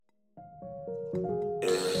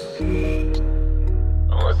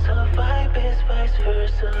Onze vibe is vice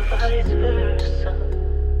versa, vice versa.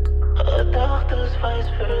 Gedachtes vice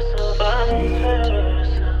versa, vice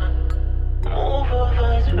versa. Move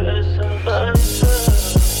vice versa, vice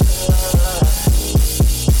versa.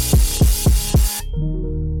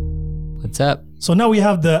 What's up? So now we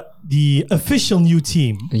have the official new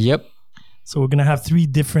team. Yep. So we're gonna have 3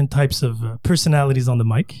 different types of personalities on the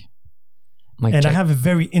mic. Mic And check. I have a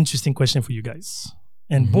very interesting question for you guys.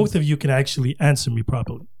 And both of you can actually answer me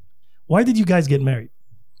properly. Why did you guys get married?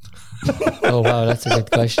 Oh wow, that's a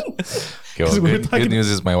good question. Okay, well, 'Cause we were good talking- news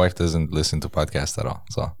is my wife doesn't listen to podcasts at all.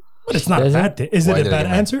 So But it's not a Does bad thing. Is Why it a did I bad get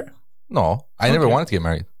married? answer? no, I never Okay. wanted to get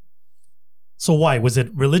married. So why? Was it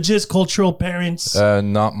religious, cultural, parents?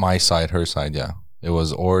 Not my side, her side. Yeah, it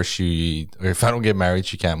was. Or if I don't get married,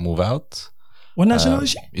 she can't move out. What nationality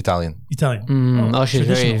is she? Italian. Italian. Oh, she's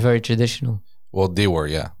very, traditional. very traditional. Well, they were.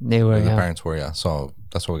 Yeah, They were, the yeah. parents were. Yeah, so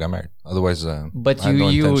that's why we got married. Otherwise, But I had no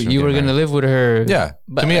intention of you were getting gonna married. live with her. Yeah.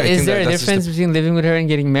 But To me, I is think there a that's just difference between living with her and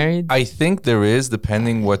getting married? I think there is,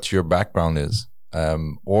 depending what your background is,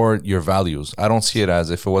 or your values. I don't see it as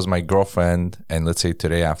if it was my girlfriend, and let's say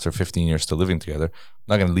today, after 15 years still living together, I'm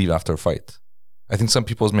not gonna leave after a fight. I think some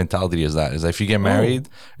people's mentality is that if you get married,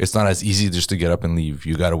 it's not as easy just to get up and leave.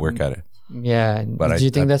 You got to work at it. Yeah. But Do I- you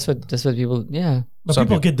think I- that's what people? Yeah. But some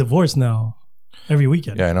people people- get divorced now every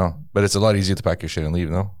weekend. Yeah, I know, but it's a lot easier to pack your shit and leave,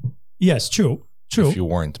 no? Yes, true. True. If you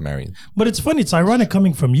weren't married. But it's funny. It's ironic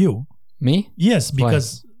coming from you. Me? Yes,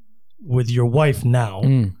 because with your wife now,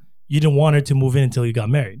 you didn't want her to move in until you got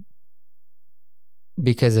married.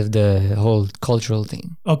 Because of the whole cultural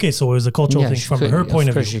thing. Okay, so it was a cultural thing she from could- her point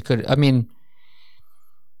of course view. she could. I mean,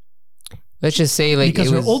 let's just say like Because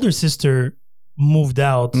it her was older sister moved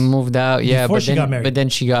out. moved out. Yeah, Before but she then got married. but then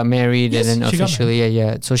she got married, Yes, and then she got officially,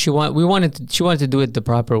 yeah. So she wanted to do it the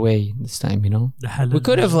proper way this time. You know, The halal we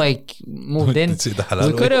could have way. like moved in. Say the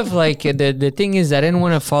halal We could way. have like the thing is I didn't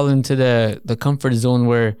want to fall into the comfort zone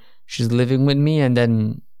where she's living with me, and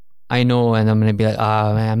then I know, and I'm gonna be like,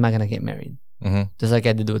 man, I'm not gonna get married. Mhm. Just like I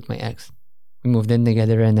had to do with my ex. We moved in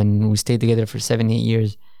together, and then we stayed together for 7-8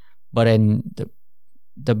 years. But then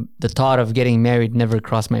the thought of getting married never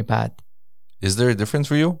crossed my path. Is there a difference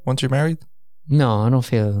for you once you're married? No, I don't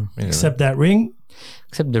feel Except that ring.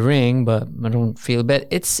 except the ring, but I don't feel. But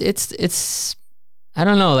it's I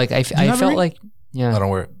don't know. Like I you have a felt ring? like I don't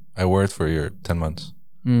wear it. I wore it for your 10 months.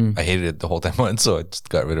 I hated it the whole 10 months, so I just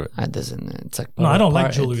got rid of it. That doesn't. It's like No, I don't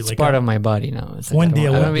like jewelry. It's Like, part I- of my body now. It's like One I day I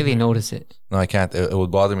don't, I will don't be really married. notice it. No, I can't. It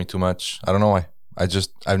would bother me too much. I don't know why.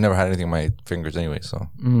 I've never had anything on my fingers anyway, so.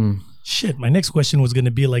 Shit, my next question was going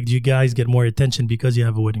to be like, do you guys get more attention because you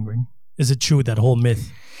have a wedding ring? Is it true, that whole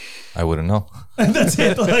myth? I wouldn't know. That's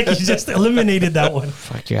it. Like, you just eliminated that one.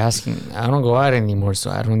 Fuck, you're asking. I don't go out anymore,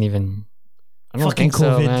 so I don't even. I don't Fucking think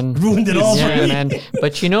so, COVID man. ruined it all for Yeah, me. man.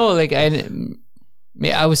 But you know, like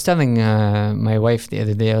I was telling my wife the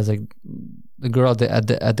other day. I was like, the girl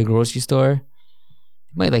at the grocery store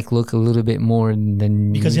might like look a little bit more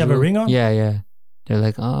than Because you have a usual. ring on? Yeah. They're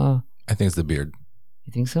like, oh, I think it's the beard.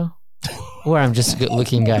 you think so? Or I'm just a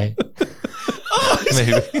good-looking guy.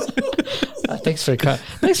 Maybe. Thanks for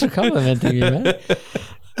complimenting me, man.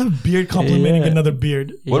 A beard complimenting Yeah. another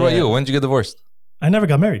beard. What about Yeah. you? When did you get divorced? I never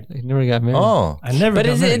got married. I never got married. Oh, I never But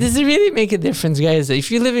got married. does it really make a difference, guys?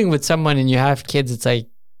 If you're living with someone and you have kids, it's like,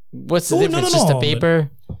 what's the Oh, no, difference? no, Just no, a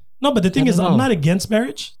paper? No, but the thing I is, don't I'm know. not against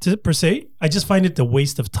marriage per se. I just find it a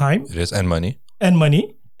waste of time it is. And money. and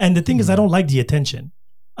money. And the thing is, I don't like the attention.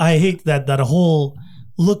 I hate that whole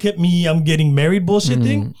look at me, I'm getting married bullshit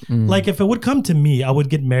thing. Like if it would come to me, I would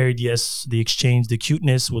get married. Yes, the exchange, the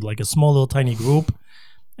cuteness with like a small little tiny group.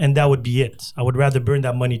 And that would be it. I would rather burn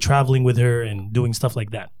that money traveling with her and doing stuff like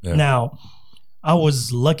that. Yeah. Now, I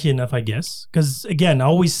was lucky enough, I guess. Because again, I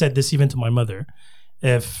always said this even to my mother.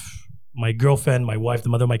 If my girlfriend, my wife, the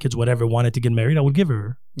mother of my kids, whatever, wanted to get married, I would give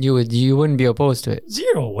her You wouldn't be opposed to it.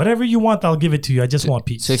 0. Whatever you want, I'll give it to you. I just want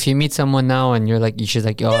peace. So if you meet someone now and you're like, she's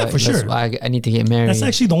like, oh, Yeah, for sure. I need to get married. That's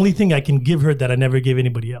actually the only thing I can give her that I never gave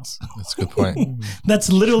anybody else. That's a good point.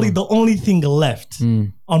 That's literally the only thing left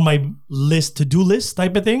on my to-do list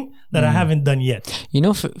type of thing that I haven't done yet. You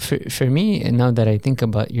know, for me, and now that I think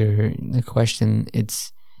about the question,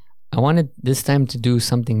 I wanted this time to do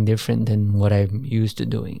something different than what I'm used to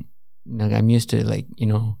doing. Like I'm used to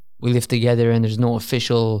we live together and there's no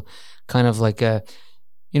official kind of like a,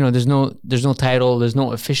 there's no title, there's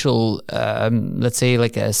no official, let's say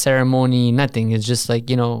like a ceremony, nothing. It's just like,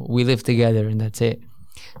 we live together and that's it.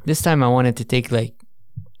 This time I wanted to take like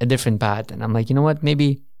a different path, and I'm like, you know what,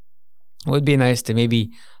 maybe it would be nice to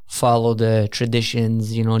maybe follow the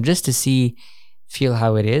traditions, just to feel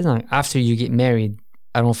how it is. Like after you get married,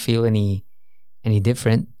 I don't feel any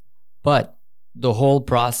different. But the whole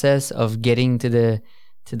process of getting to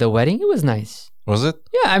the wedding, it was nice. Was it?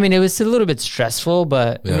 Yeah, I mean, it was a little bit stressful,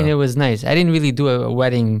 but I mean, it was nice. I didn't really do a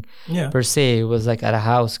wedding per se. It was like at a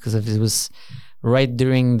house because it was right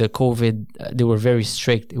during the COVID. They were very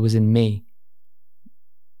strict. It was in May,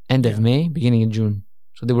 end of May, beginning of June.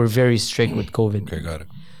 So they were very strict with COVID. Okay, got it.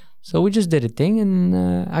 So we just did a thing, and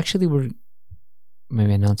actually we're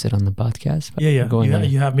maybe announce it on the podcast. Yeah.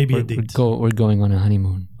 You have maybe a date. We're going on a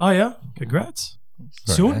honeymoon. Oh yeah, congrats.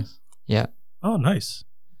 Very Soon? nice. Yeah. Oh, nice.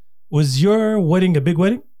 Was your wedding a big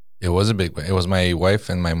wedding? It was a big. It was my wife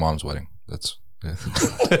and my mom's wedding. That's.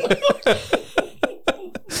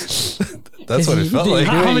 That's what it felt like.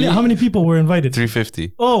 How many people were invited?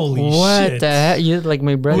 350. Holy What shit! the heck? You like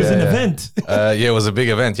my It brother? was an event. Yeah, it was a big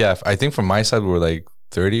event. Yeah, I think from my side we were like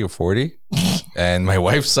 30 or 40, and my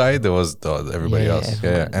wife's side there was everybody Yeah, else.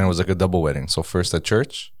 everyone. Yeah, and it was like a double wedding. So first at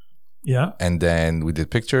church, Yeah. and then we did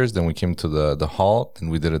pictures. Then we came to the hall, and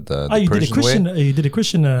we did it the You did a Persian Christian. way. You did a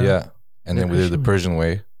Christian. Yeah, and the then we did the Christian Persian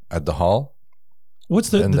way at the hall. What's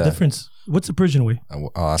the And, difference? What's the Persian way?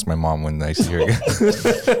 I'll ask my mom when I see her again.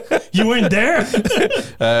 You weren't there.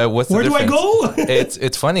 What's the Where do I difference? go?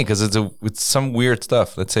 It's funny because it's some weird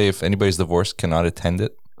stuff. Let's say if anybody's divorced, cannot attend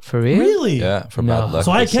it. For real? Really? Yeah, for No. bad luck.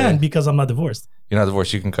 So I let's can say. because I'm not divorced. You're not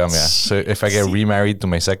divorced, you can come. Yeah. So if I get remarried to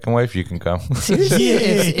my second wife, you can come. Seriously?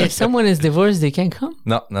 Yeah. If someone is divorced, they can't come?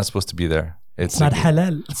 No, not supposed to be there. It's not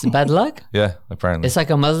halal. It's bad luck? Yeah, apparently. It's like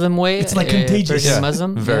a Muslim way? It's like contagious. Persian Yeah,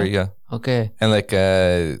 Muslim? Very, yeah. Okay. And like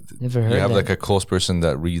Never heard you have that. like a close person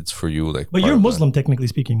that reads for you. Like, But part you're of Muslim, technically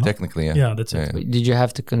speaking. that. No? Technically, yeah. Yeah, that's it. Yeah. Wait, did you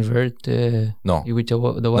have to convert No. you with the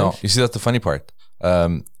wife? No, you see, that's the funny part.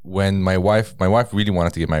 When my wife really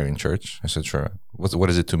wanted to get married in church. I said, sure. What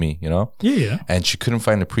is it to me, you know? Yeah. And she couldn't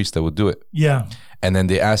find a priest that would do it. Yeah. And then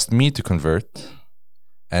they asked me to convert.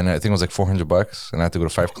 And I think it was like $400, and I had to go to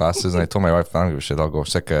 5 classes. And I told my wife, I don't give a shit, I'll go.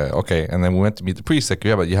 She's like, okay. And then we went to meet the priest. Like,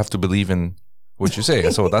 yeah, but you have to believe in what you say.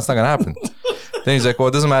 So that's not gonna happen. Then he's like, well,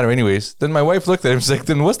 it doesn't matter anyways. Then my wife looked at him. She's like,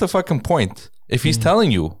 then what's the fucking point? If he's telling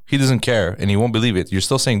you he doesn't care and he won't believe it, you're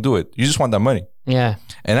still saying do it. You just want that money. Yeah.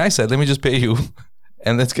 And I said, let me just pay you,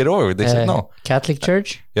 and let's get over it. They said no. Catholic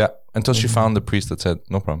Church? Yeah, until she found the priest that said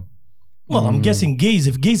no problem. Well, I'm guessing gays.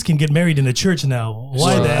 If gays can get married in a church now,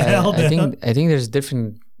 why So, the hell? I think there's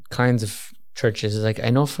different kinds of churches. Like I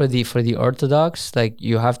know for the Orthodox, like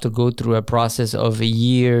you have to go through a process of a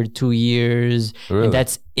year, 2 years. Really? And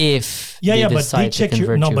that's if Yeah, they but they decide to check your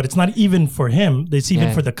convert you. but it's not even for him. It's even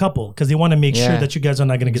Yeah. for the couple because they want to make sure Yeah. that you guys are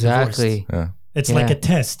not going to get divorced. Exactly. Yeah. It's like Yeah. a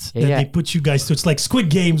test that Yeah. they put you guys to. It's like Squid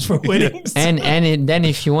Games for weddings. Then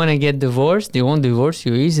if you want to get divorced, they won't divorce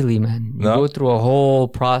you easily, man. You No. go through a whole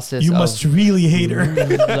process. You of, must really hate her.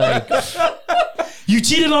 like You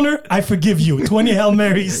cheated on her. I forgive you. 20 Hail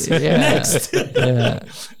Marys. Yeah. Next. yeah,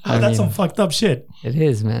 That's some fucked up shit. it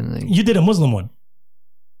is, man. Like, You did a Muslim one.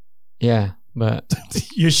 yeah, but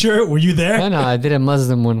You sure? Were you there? no, I did a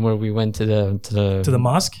Muslim one where we went to the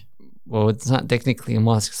mosque? well, it's not technically a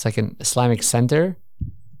mosque. It's like an Islamic center.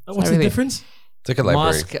 What's really- the difference? It's like a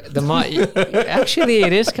library. Mosque. Actually,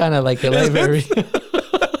 it is kind of like a library.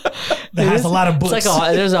 That has a lot of books. It's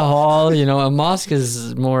like there's a hall. You know, a mosque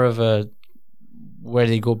is more of a where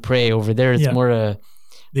they go pray. Over there, it's Yeah. more a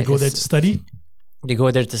They go there to study? they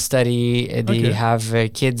go there to study. They Okay. have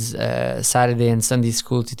kids Saturday and Sunday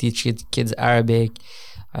school to teach kids Arabic.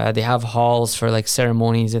 They have halls for like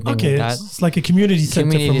ceremonies and things Okay, like that. it's like a community center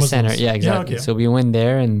for Community Muslims. center, yeah, exactly. okay. So we went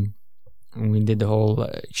there and we did the whole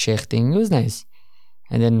sheikh thing. It was nice.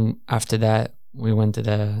 And then after that, we went to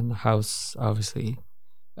the house. Obviously,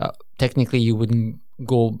 technically, you wouldn't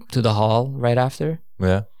go to the hall right after.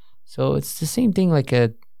 Yeah. So it's the same thing, like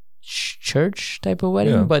a church type of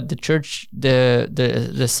wedding, Yeah. but the church, the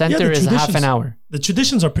center the is half an traditions. hour. The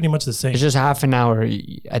traditions are pretty much the same. It's just half an hour.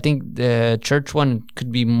 I think the church one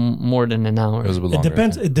could be more than an hour. It was a bit It longer.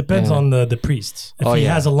 depends. It depends Yeah. on the priest. If Oh, he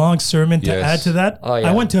yeah. has a long sermon to Yes. add to that, Oh, yeah.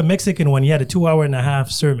 I went to a Mexican one. He had a 2.5-hour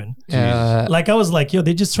sermon. Like I was like, yo,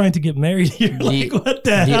 they're just trying to get married here. Like what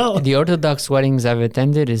the hell? the Orthodox weddings I've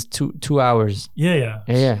attended is two hours. Yeah.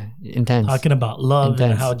 Yeah, intense. Talking about love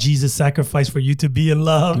and Intense. how Jesus sacrificed for you to be in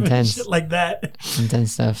love and Intense. shit like that.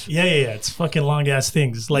 Intense stuff. Yeah. It's fucking long ass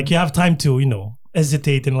things. Like you have time to,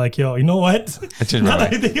 hesitate and like, yo, you know what? I changed Now my that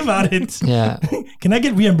I mind. think about it, Yeah. can I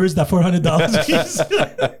get reimbursed that $400, please?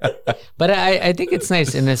 But I think it's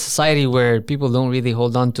nice in a society where people don't really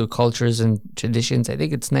hold on to cultures and traditions. I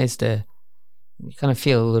think it's nice to you kind of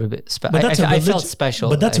feel a little bit special. But that's I felt special.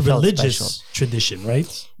 But that's I a felt religious special. tradition, right?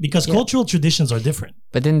 Because Yeah. cultural traditions are different.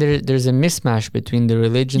 But then there's a mismatch between the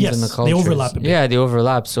religions Yes, and the they cultures. overlap a bit. Yeah, they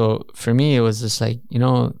overlap. So for me, it was just like, you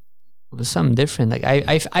know, it was something different. Like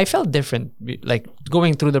I felt different. Like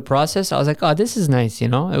going through the process, I was like, oh, this is nice. You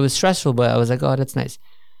know, it was stressful, but I was like, oh, that's nice.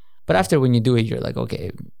 But after when you do it, you're like,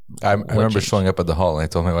 okay. I remember changed? showing up at the hall and I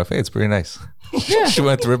told my wife, hey, it's pretty nice. Yeah. She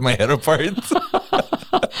went to rip my head apart.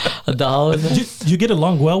 The holiday. Do you get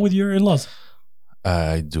along well with your in-laws?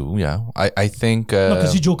 I do, yeah. I think... No,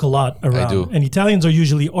 because you joke a lot around. do. And Italians are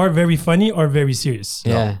usually or very funny or very serious.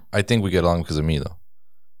 Yeah. I think we get along because of me, though.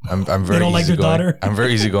 I'm very don't like their easygoing. daughter? I'm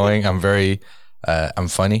very easygoing. I'm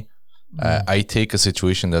funny. I take a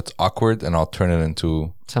situation that's awkward and I'll turn it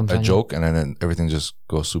into Something a joke, and then everything just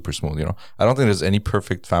goes super smooth. You know, I don't think there's any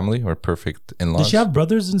perfect family or perfect in-laws. Does she have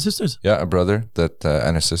brothers and sisters? Yeah, a brother that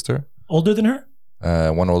and a sister. Older than her?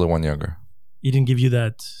 One older, one younger. He didn't give you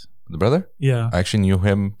that. The brother? Yeah. I actually knew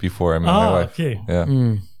him before I met my wife. Okay. Yeah.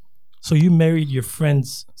 Mm. So you married your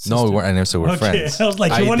friend's sister? No, we weren't. I never said we're Okay. friends. I was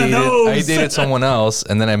like, you're one of dated, those. I dated someone else,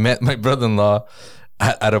 and then I met my brother-in-law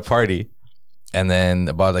at a party, and then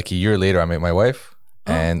about like a year later, I met my wife,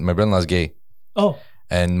 and my brother-in-law's gay, Oh,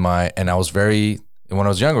 and I was very when I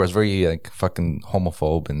was younger, I was very like fucking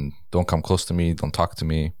homophobe and don't come close to me, don't talk to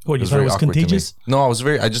me. What, you thought it very was awkward to me. contagious? No,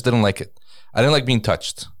 I just didn't like it. I didn't like being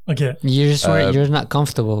touched okay. You just weren't, you're not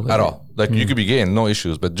comfortable with at it. all. Like you could be gay and no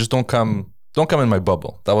issues, but just don't come in my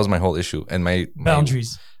bubble. That was my whole issue. And my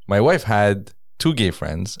Boundaries. My wife had 2 gay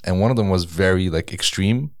friends, and one of them was very like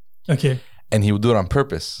extreme, Okay. and he would do it on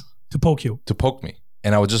purpose To poke you. to poke me,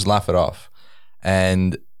 and I would just laugh it off.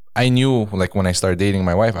 And I knew, like, when I started dating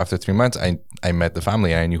my wife after 3 months, I met the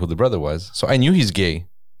family and I knew who the brother was. So I knew he's gay,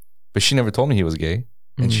 but she never told me he was gay,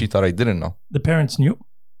 and she thought I didn't know. The parents knew?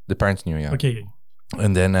 The parents knew, yeah. Okay.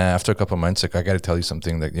 And then after a couple of months, like, I got to tell you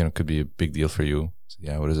something that, you know, could be a big deal for you. I said,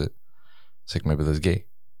 yeah, what is it? It's like, my brother's gay.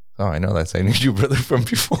 Oh, I know that. I knew your brother from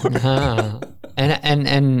before. Uh-huh.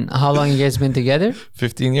 And how long you guys been together?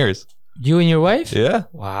 15 years. You and your wife? Yeah.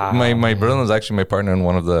 Wow. My brother was actually my partner in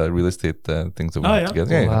one of the real estate things that we did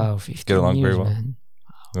together. Yeah, Wow, 15 Get along years, very well. man.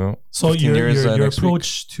 Yeah. So 15 your years, your next week.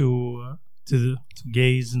 approach to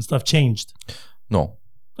gays and stuff changed. No.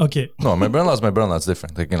 Okay. No, my brother-in-law's my brother-in-law. It's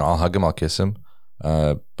different. Like, you know, I'll hug him, I'll kiss him.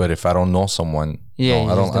 But if I don't know someone, Yeah,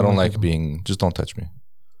 no, you just I don't want like people. being, just don't touch me.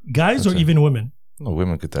 Guys That's or it. even women? No,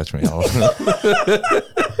 women could touch me.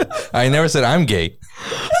 I never said I'm gay.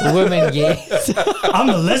 Women gay. I'm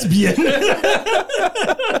a lesbian.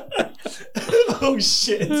 Oh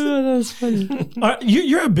shit. That's funny.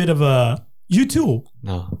 You're a bit of a. You too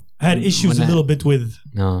No. had issues a little bit with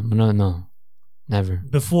No. Never.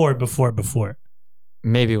 before.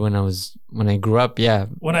 Maybe when I grew up, yeah.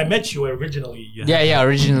 When I met you originally. You had- Yeah,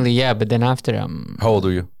 originally, yeah. But then after How old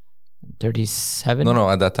are you? 37. No,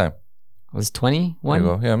 at that time. I was There 21. you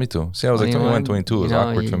go. Yeah, me too. See, I was like 21, 22. It was You know,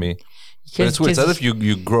 awkward for me. But Kids- it's weird. It's kids- as if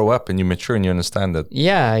you grow up and you mature and you understand that.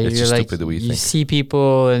 Yeah, It's you're just like, stupid the way you you think. see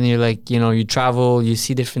people and you're like, you know, you travel, you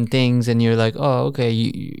see different things and you're like, oh, okay,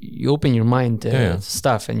 you open your mind to Yeah.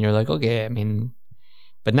 stuff and you're like, okay, I mean,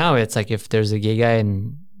 but now it's like if there's a gay guy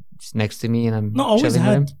and he's next to me and I'm No, I always chilling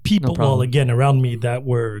with him, had people, problem. well, again, around me that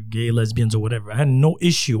were gay, lesbians, or whatever. I had no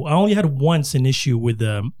issue. I only had once an issue with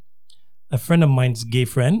a friend of mine's gay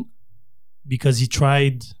friend because he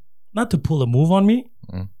tried not to pull a move on me,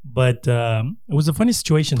 but it was a funny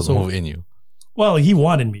situation. Put So, the move in you. well, he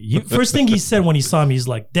wanted me. First thing he said when he saw me, he's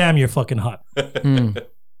like, damn, you're fucking hot. Mm.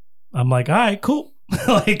 I'm like, all right, cool.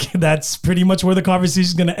 Like, that's pretty much where the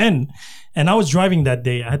conversation's going to end. And I was driving that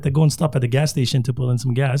day. I had to go and stop at the gas station to pull in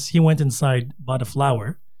some gas. He went inside, bought a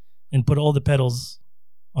flower, and put all the petals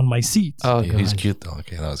on my seat. Oh, Yeah, he's God. cute though.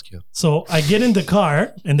 Okay, that was cute. So I get in the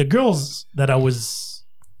car, and the girls that I was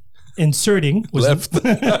inserting was Left.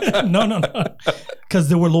 no, because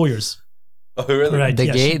they were lawyers, Oh, really? right? The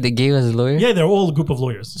yeah, gay was a lawyer? yeah, they're all a group of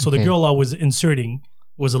lawyers. So the Okay. girl I was inserting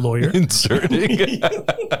was a lawyer. Inserting.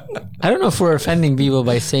 I don't know if we're offending people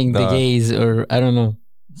by saying the No. gays or I don't know.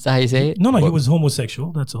 Is that how you say it? No, he What? was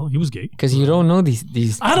homosexual. That's all. He was gay. Because you don't know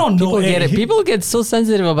these. I don't know. People get Hey, it. People get so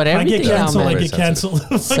sensitive about I everything get now, canceled. man. I get canceled.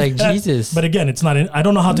 It's like that. Jesus. But again, it's not. I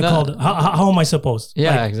don't know how to No. call it. How am I supposed?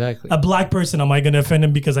 Yeah, Like, exactly. a black person. Am I going to offend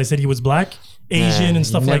him because I said he was black, Asian, Nah, and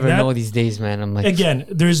stuff you like never that? know these days, man. I'm like, Again,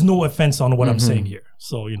 there's no offense on what I'm Mhm. saying here.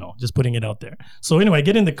 So, just putting it out there. So anyway, I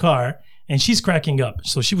get in the car and she's cracking up.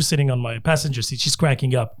 So she was sitting on my passenger seat. She's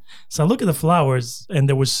cracking up. So I look at the flowers and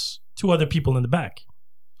there was 2 other people in the back.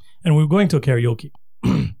 And we were going to a karaoke.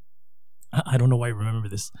 I don't know why I remember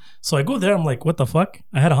this. So I go there. I'm like, what the fuck?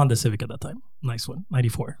 I had a Honda Civic at that time. Nice one.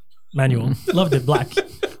 94. Manual. Loved it. Black.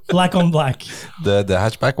 Black on black. The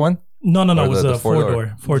hatchback one. No. Or It was the a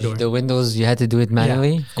four-door. The windows, you had to do it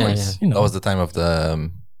manually? Of course. You know. That was the time of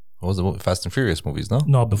the what was the movie? Fast and Furious movies, no?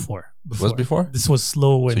 No, before. Was before? This was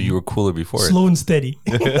slow and So you were cooler before. slow and steady.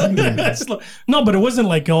 Slow. No, but it wasn't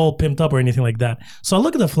like all pimped up or anything like that. So I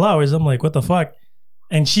look at the flowers. I'm like, what the fuck?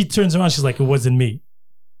 And she turns around. She's like, it wasn't me.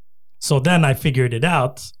 So then I figured it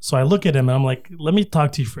out. So I look at him and I'm like, let me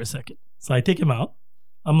talk to you for a second. So I take him out.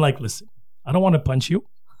 I'm like, listen, I don't want to punch you.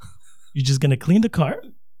 You're just going to clean the car,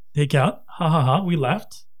 take out. Ha ha ha. We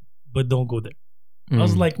laughed, but don't go there. I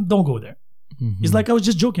was like, don't go there. He's like, I was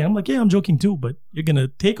just joking. I'm like, yeah, I'm joking too, but you're going to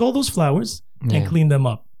take all those flowers and clean them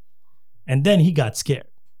up. And then he got scared.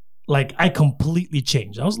 Like, I completely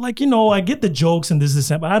changed. I was like, I get the jokes and this,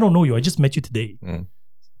 but I don't know you. I just met you today.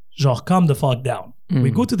 Genre, calm the fuck down.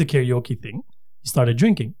 We go to the karaoke thing. He started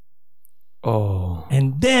drinking. Oh.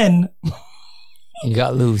 And then You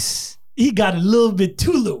got loose. he got a little bit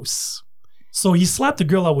too loose. So he slapped the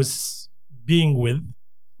girl I was being with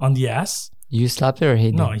on the ass. You slapped her or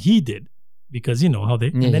he did? No, he did. Because you know how they...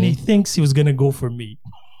 Yeah, and then he yeah. thinks he was going to go for me.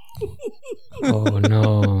 Oh,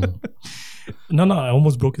 no. No, I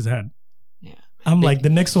almost broke his hand. Yeah. I'm like, the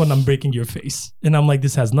next one, I'm breaking your face. And I'm like,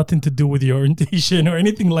 this has nothing to do with your orientation or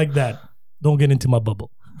anything like that. Don't get into my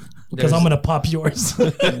bubble. Because I'm going to pop yours.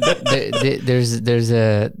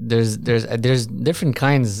 There's different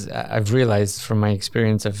kinds. I've realized from my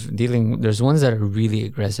experience of dealing. There's ones that are really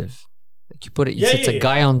aggressive. Like you put it, it's a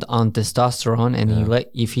guy on testosterone, and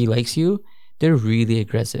if he likes you, they're really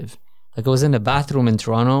aggressive. Like I was in the bathroom in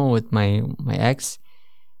Toronto with my ex,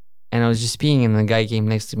 and I was just peeing, and the guy came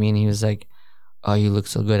next to me, and he was like, "Oh, you look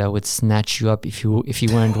so good. I would snatch you up if you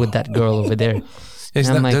weren't with that girl over there." Yes,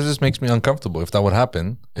 And I'm that like- just makes me uncomfortable. If that would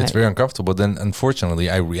happen, it's very uncomfortable. Then, unfortunately,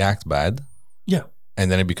 I react bad, Yeah. and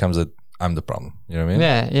then it becomes I'm the problem. You know what I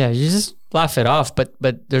mean? Yeah. You just laugh it off. But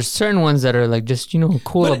there's certain ones that are like just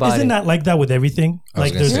cool But about isn't it. that like that with everything? I was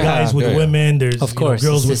Like gonna there's say. guys with Yeah. women, there's Of course,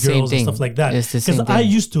 girls it's with the same girls and thing. stuff like that. It's the same Because I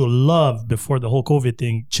thing. used to love, before the whole COVID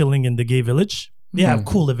thing, chilling in the gay village. They have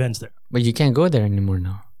cool events there. But you can't go there anymore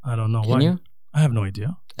now. I don't know Can why. you? I have no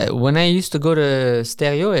idea. When I used to go to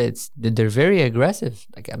Stereo, they're very aggressive.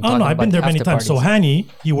 Like I'm Oh no, talking I've been about there many after times. So parties.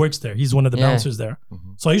 Hani, he works there. He's one of the Yeah. bouncers there.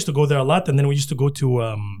 So I used to go there a lot, and then we used to go to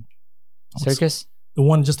Circus. the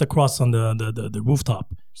one just across on the rooftop.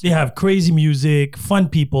 They have crazy music, fun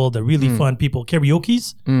people. They're really fun people.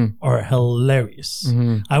 Karaoke's are hilarious.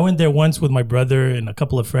 I went there once with my brother and a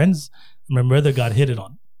couple of friends. My brother got hit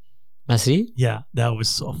on. Masri? Yeah, that was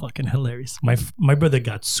so fucking hilarious. My brother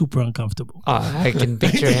got super uncomfortable. Oh, I can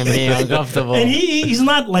picture him being uncomfortable. And he's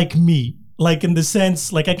not like me. Like in the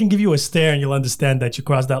sense, like I can give you a stare and you'll understand that you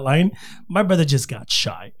crossed that line. My brother just got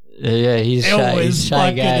shy. Yeah, he's It shy. was He's shy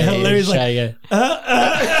fucking guy. hilarious, He's shy guy.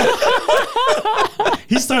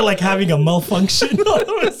 He started like having a malfunction all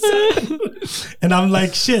of a sudden. And I'm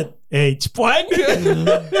like, shit, hey, chpoing.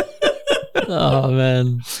 Oh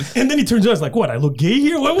man. And then he turns around, he's like, what, I look gay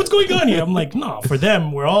here? What's going on here? I'm like, no, for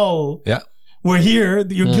them, we're here.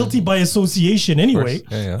 You're guilty by association anyway.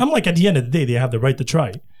 Yeah. I'm like, at the end of the day, they have the right to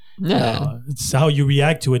try. Yeah. It's how you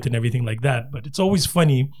react to it and everything like that. But it's always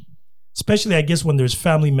funny, especially, I guess, when there's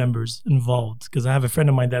family members involved. Because I have a friend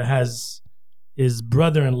of mine that has his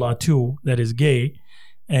brother-in-law too that is gay,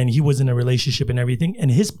 and he was in a relationship and everything.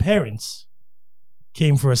 And his parents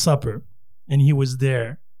came for a supper, and he was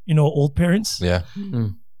there. You know, old parents? Yeah.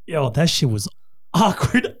 Yo, that shit was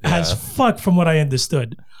awkward as fuck from what I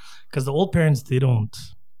understood. Because the old parents, they don't.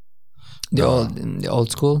 The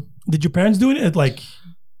old school. Did your parents do it? Like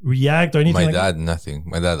react or anything My like dad, nothing.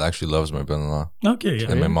 My dad actually loves my brother-in-law. that? Okay, yeah.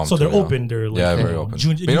 And my yeah. mom So too, they're you know. open. They're like, Yeah, you very know, open.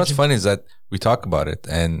 June- But you know what's funny is that we talk about it,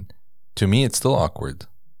 and to me, it's still awkward.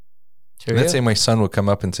 Let's say my son would come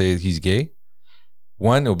up and say he's gay.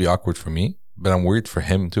 One, it'll be awkward for me, but I'm worried for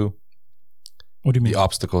him too. What do you mean? The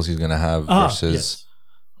obstacles he's gonna have versus yes.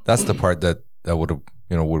 that's the part that would have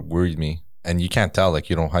would worried me. And you can't tell, like,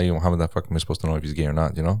 how the fuck am I supposed to know if he's gay or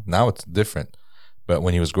not? Now it's different. But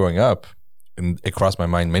when he was growing up, and it crossed my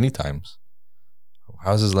mind many times,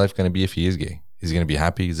 how's his life gonna be if he is gay? Is he gonna be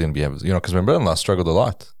happy? Is he gonna be because my brother-in-law struggled a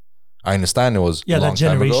lot. I understand it was a long that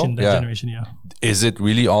generation. time ago. That generation, yeah. Is it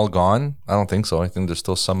really all gone? I don't think so. I think there's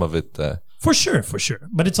still some of it. For sure.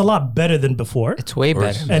 But it's a lot better than before. It's way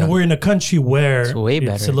course. better. And we're in a country where It's way it's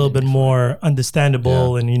better a little than bit more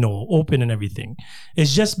understandable and, open and everything.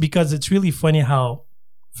 It's just because it's really funny how,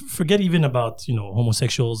 forget even about,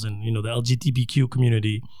 homosexuals and, the LGBTQ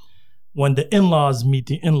community. When the in-laws meet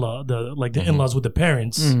the in-law, the in-laws with the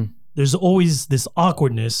parents, there's always this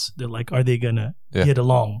awkwardness. They're like, are they gonna get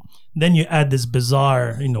along? Then you add this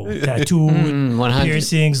bizarre, tattoo, 100.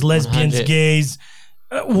 piercings, lesbians, 100. gays.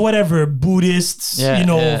 whatever Buddhists, Yeah, you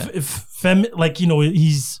know, yeah. like, you know,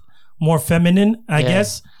 he's more feminine, I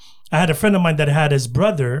guess. I had a friend of mine that had his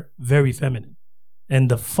brother very feminine, and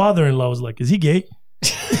the father-in-law was like, "Is he gay?"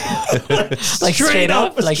 Like straight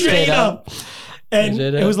up? Like straight up? And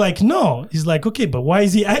Straight it up? was like, no. He's like, okay, but why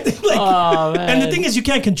is he acting like? Oh, man. And the thing is, you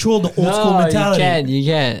can't control the old school No, mentality. you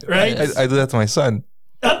can't. Right? I do that to my son.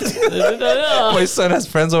 My son has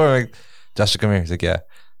friends over. I'm like, Joshua, come here. He's like, yeah.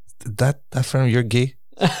 That friend of yours gay?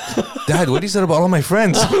 Dad, what he said about all my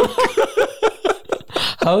friends?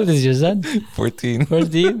 How old is your son? 14.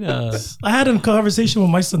 14? I had a conversation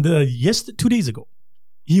with my son 2 days ago.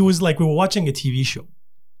 He was like, we were watching a TV show,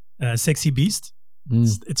 Sexy Beast.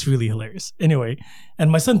 It's really hilarious. Anyway,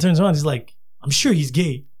 and my son turns around. He's like, I'm sure he's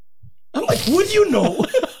gay. I'm like, what do you know?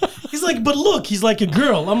 He's like, but look, he's like a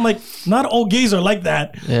girl. I'm like, not all gays are like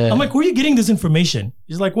that. Yeah. I'm like, where are you getting this information?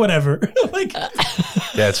 He's like, whatever. I'm like,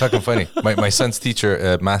 Yeah, it's fucking funny. My son's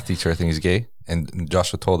teacher, math teacher, I think he's gay. And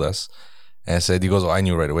Joshua told us. And I said, he goes, I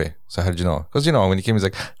knew right away. So how did you know? Because, when he came, he's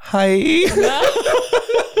like, hi.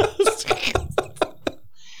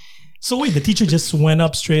 so wait, the teacher just went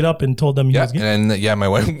up straight up and told them he Yeah, was gay? and my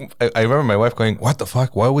wife, I remember my wife going, what the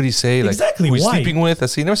fuck? Why would he say, like, Exactly, who he's why? sleeping with? I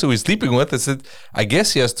said, he never said who he's sleeping with. I said, I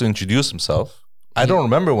guess he has to introduce himself. I don't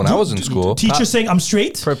remember when I was in school. Teacher saying I'm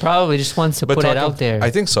straight? Probably just wants to put it talking- out there. I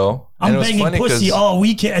think so. I'm And it was banging funny 'cause pussy all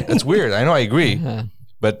weekend. It's weird. I know, I agree. Yeah.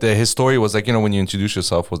 But his story was like, when you introduce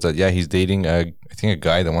yourself, was that, he's dating, I think, a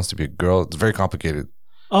guy that wants to be a girl. It's very complicated.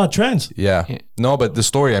 Oh, trans. Yeah. No, but the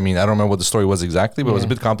story, I mean, I don't remember what the story was exactly, but it was a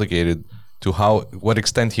bit complicated to what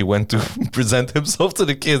extent he went to present himself to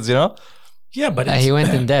the kids, Yeah, but it's He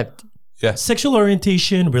went in depth. sexual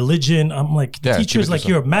orientation, religion. I'm like, the Yeah, teacher's keep it like, to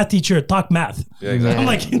you're a math teacher, talk math. Yeah, exactly. I'm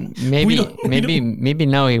like, maybe we don't- maybe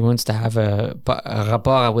now he wants to have a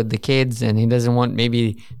rapport with the kids, and he doesn't want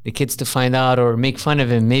maybe the kids to find out or make fun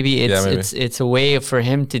of him. Maybe it's a way for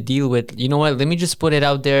him to deal with. You know what? Let me just put it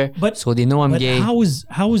out there, so they know I'm But gay. how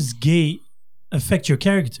is gay affect your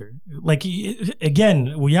character? Like, again,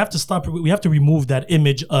 we have to stop. We have to remove that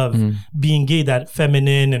image of being gay, that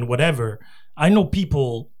feminine and whatever. I know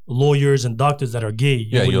people, lawyers and doctors that are gay.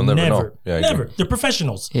 Yeah, would you'll never know. Yeah, I never. agree. They're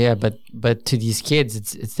professionals. Yeah, but to these kids,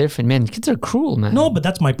 it's different, man. Kids are cruel, man. No, but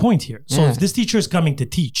that's my point here. So Yeah. if this teacher is coming to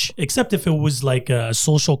teach, except if it was like a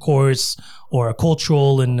social course or a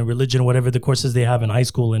cultural and religion, whatever the courses they have in high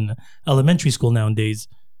school and elementary school nowadays,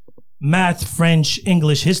 math, French,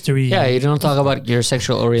 English, history. Yeah, you don't talk about your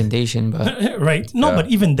sexual orientation, but Right. No, but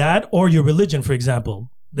even that or your religion, for example.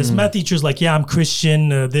 This math teacher's like, yeah, I'm Christian.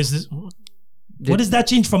 This is. What does that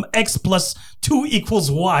change from X plus 2 equals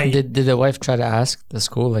Y? did the wife try to ask the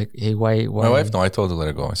school like, hey, why? My wife, no, I told her to let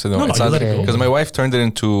it go. I said, no, No, it's you not let it go. because my wife turned it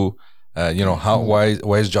into,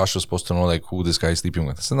 why is Joshua supposed to know like who this guy is sleeping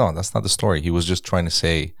with? I said, no, that's not the story. He was just trying to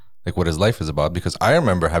say like what his life is about, because I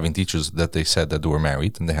remember having teachers that they said that they were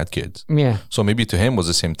married and they had kids. Yeah. So maybe to him was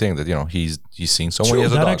the same thing that he's seen someone, he True,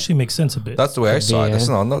 has a that dog. actually makes sense a bit. That's the way I saw it. I yeah.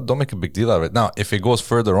 said, no, don't make a big deal out of it. Now, if it goes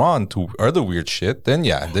further on to other weird shit, then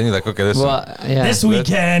you're like, okay, listen. Well, yeah. This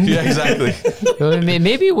weekend. Yeah, exactly. Well,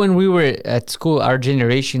 maybe when we were at school, our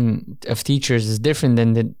generation of teachers is different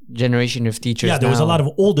than the generation of teachers. Yeah, there was a now. lot of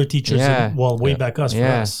older teachers. Yeah. Way back us for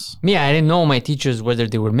Yeah. us. Me, I didn't know my teachers, whether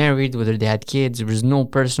they were married, whether they had kids. There was no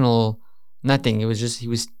personal, nothing. It was just he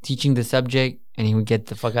was teaching the subject and he would get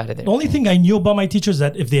the fuck out of there. The only thing I knew about my teachers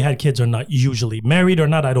that if they had kids or not, usually married or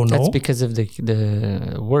not, I don't know. That's because of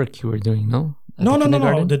the work you were doing, no? At No. the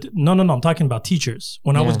kindergarten? No. I'm talking about teachers.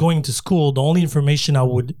 When I was Yeah. going to school, the only information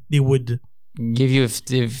they would Give you if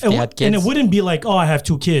they had kids. and it wouldn't be like, oh, I have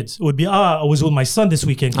 2 kids. It would be, I was with my son this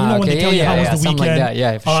weekend. You know when okay, they tell you how was the something weekend? like that.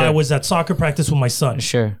 Yeah, for I sure. was at soccer practice with my son.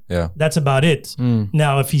 Sure. Yeah. That's about it.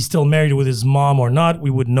 Now, if he's still married with his mom or not, we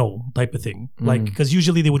would know, type of thing. Like, because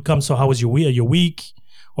usually they would come. So, how was your week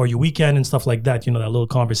or your weekend and stuff like that? That little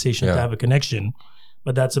conversation to Yeah. have a connection.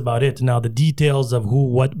 But that's about it. Now, the details of who,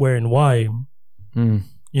 what, where, and why. I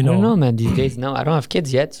don't know, man. These days, no, I don't have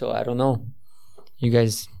kids yet, so I don't know. You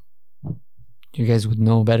guys would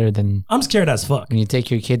know better than I'm scared as fuck, when you take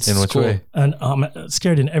your kids In to which school. way? and I'm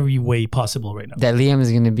scared in every way possible right now. That Liam is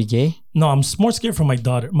gonna be gay. No, I'm more scared for my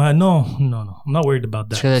daughter. No, I'm not worried about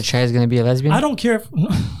Sure, that. that Chai is gonna be a lesbian. I don't care. If,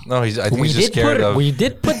 No, I think he's just scared of. We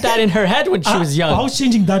did put that in her head when she was young. I was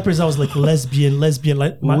changing diapers. I was like lesbian. Like,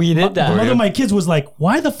 We did that. The mother Were of you? my kids was like,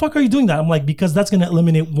 "Why the fuck are you doing that?" I'm like, "Because that's gonna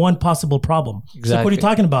eliminate one possible problem." She's like, "What are you Exactly.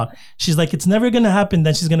 talking about?" She's like, "It's never gonna happen."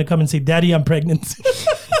 Then she's gonna come and say, "Daddy, I'm pregnant."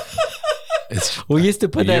 We used to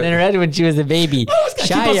put that in her head when she was a baby. I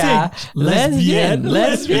keep on Shaya, saying,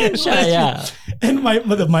 lesbian, Shaya. And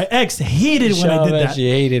my ex hated when I did Shaya, that. she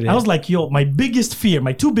hated it. I was like, "Yo, my 2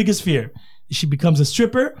 biggest fear she becomes a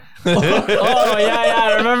stripper. Oh yeah,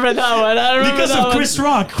 I remember that one. I remember Because that of Chris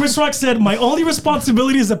Rock. Chris Rock said, my only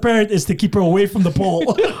responsibility as a parent is to keep her away from the pole.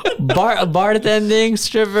 Bartending,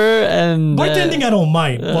 stripper, and Bartending, I don't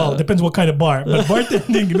mind. Well, depends what kind of bar. But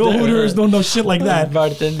bartending, no Hooters, no shit like that.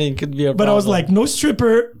 bartending could be a problem. But I was like, no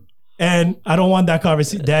stripper. And I don't want that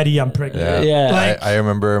conversation. Daddy, I'm pregnant. Yeah. Like, I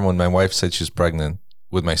remember when my wife said she's pregnant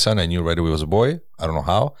with my son, I knew right away it was a boy. I don't know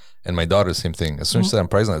how. And my daughter, same thing. As soon as she said I'm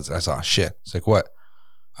pregnant, I said, oh, shit. It's like, what?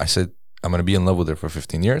 I said, I'm going to be in love with her for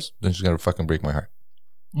 15 years. Then she's going to fucking break my heart.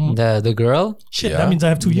 the girl. shit, Yeah. that means I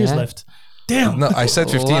have 2 years Yeah. left. Damn. No, I said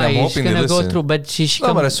 15. Why? I'm She's hoping they gonna listen. go through, but she No,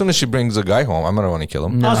 comes, but as soon as she brings a guy home, I'm going to want to kill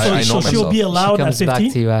him. No. Oh, so I know she'll myself. be she allowed at comes back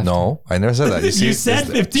 15? to you after. No, I never said that. You, see, You said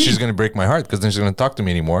 15. She's going to break my heart because then she's going to talk to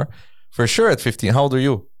me anymore. For sure at 15. How old are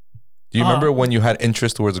you? Do you remember when you had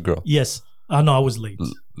interest towards a girl? Yes. No, I was late.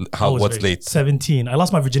 I was What's very late? 17. I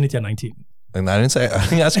lost my virginity at 19. And I didn't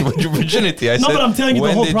ask you about your virginity. I No, said, but I'm telling you the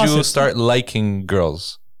when whole did you process. start liking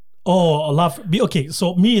girls? Oh, a lot. Okay,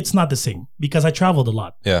 so me, it's not the same because I traveled a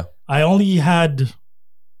lot. Yeah. I only had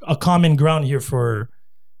a common ground here for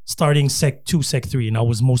starting Sec 2, Sec 3, and I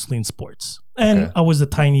was mostly in sports. And Okay. I was a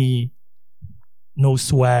tiny, no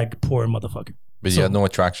swag, poor motherfucker. But So- you had no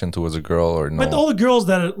attraction towards a girl or no? But all the girls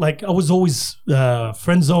that are, like, I was always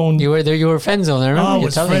friend zoned. You were there. You were friend zone. I remember I you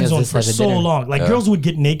was telling friend us zoned this for at the so dinner. long. Like Yeah. girls would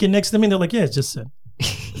get naked next to me, and they're like, "Yeah, it's just sin."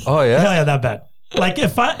 Oh, yeah? Yeah, that bad. Like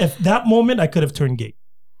if that moment I could have turned gay.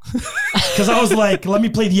 Because I was like, let me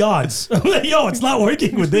play the odds. I'm like, yo, it's not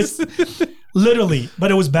working with this. Literally. But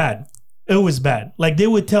it was bad. It was bad. Like they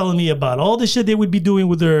would tell me about all the shit they would be doing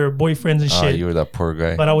with their boyfriends and Oh, shit. you were that poor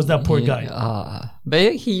guy. But I was that poor guy.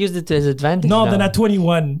 But he used it to his advantage. No, now. then at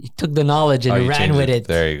 21, He took the knowledge and Oh, you ran changed with it.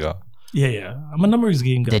 There you go. yeah. I'm a numbers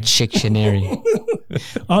game guy. The dictionary.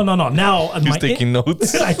 Oh, no. Now, He was taking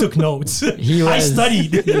notes. I took notes. He I was-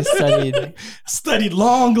 studied. He studied. Studied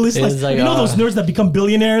long list. It Like, was like, you know those nerds that become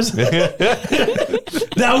billionaires?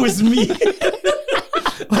 That was me.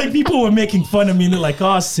 Like people were making fun of me. And they're like,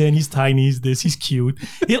 "Oh, Sin, he's tiny. He's this. He's cute."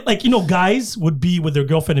 Like guys would be with their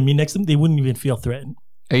girlfriend and me next to them. They wouldn't even feel threatened.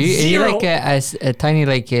 Are you Zero. like a tiny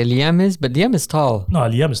like Liam is? But Liam is tall. No,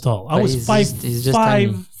 Liam is tall. I But was he's five, just- he's just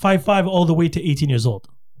tiny. 5'5", all the way to 18 years old.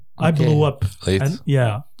 I Okay. blew up. Late. And,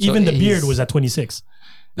 yeah, So even the beard he's- was at 26.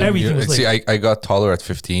 Everything was See, late. I got taller at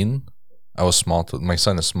 15. I was small. My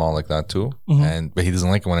son is small like that too. But he doesn't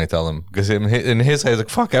like it when I tell him. Because in his head, he's like,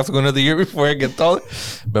 fuck, I have to go another year before I get taller.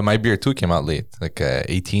 But my beard too came out late. Like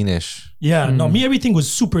 18-ish. Yeah, no, me, everything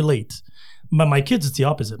was super late. But my kids, it's the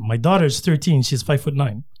opposite. My daughter's 13. She's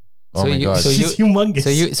 5'9". Oh So my you- God. so you- She's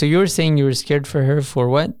humongous. So you were saying you were scared for her for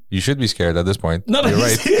what? You should be scared at this point. No, You're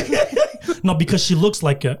right. no, because she looks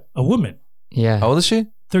like a woman. Yeah. How old is she?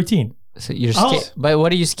 13. So you're Oh. scared. But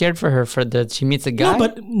what are you scared for her for that she meets a guy? No,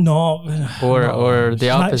 but no. Or the She's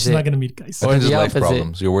opposite. not going to meet guys. I think the just life opposite.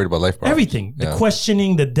 problems. You're worried about life problems. Everything. The Yeah.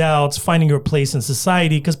 questioning, the doubts, finding her place in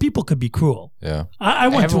society, because people could be cruel. Yeah. I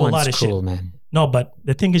went through a Everyone's lot of cruel, shit. man. No, but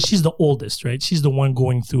the thing is, she's the oldest, right? She's the one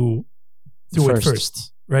going through it First.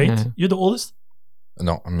 first, right? Yeah. You're the oldest?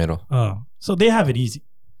 No, I'm middle. Oh. So they have it easy.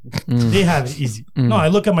 Mm. They have it easy. No, I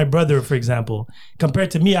look at my brother, for example. Compared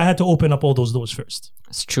to me, I had to open up all those doors first.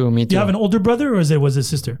 It's true. Me Do too. you have an older brother or was it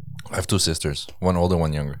sister? I have two sisters. One older,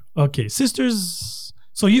 one younger. Okay, sisters.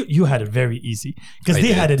 So you had it very easy because I they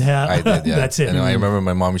did. had it. I did, yeah. That's it. And I remember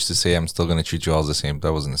my mom used to say, I'm still going to treat you all the same.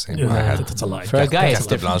 That wasn't the same. Yeah, I had that's a lie. For a guy, it's That's carte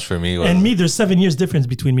different. blanche for me. And me, there's 7 years difference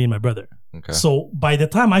between me and my brother. Okay. So by the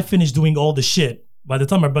time I finished doing all the shit, by the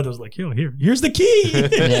time my brother was like, "Yo, here's the key,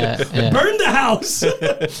 Yeah. burn the house,"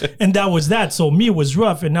 and that was that. So me, it was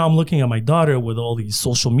rough. And now I'm looking at my daughter with all these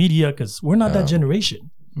social media because we're not that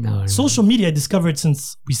generation. No. Social media I discovered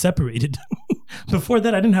since we separated. Before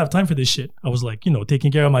that, I didn't have time for this shit. I was like,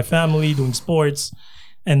 taking care of my family, doing sports,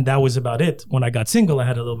 and that was about it. When I got single, I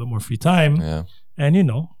had a little bit more free time, Yeah. and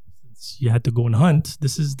since you had to go and hunt.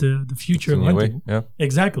 This is the future of Anyway, hunting. yeah.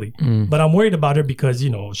 Exactly. But I'm worried about her because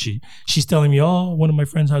she's telling me, "Oh, one of my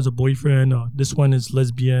friends has a boyfriend. This one is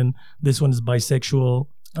lesbian. This one is bisexual."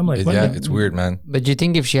 I'm like, what? Yeah, it's weird, man. But do you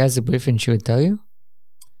think if she has a boyfriend, she would tell you?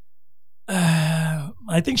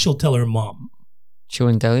 I think she'll tell her mom, She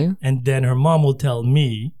wouldn't tell you? and then her mom will tell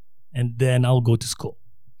me, and then I'll go to school.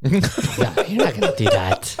 Yeah, you're not gonna do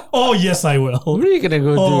that. Oh yes, I will. What are you gonna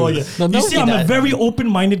go Oh do? yeah. No, You don't see, be I'm a that- very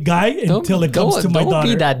open-minded guy until it comes to my don't daughter.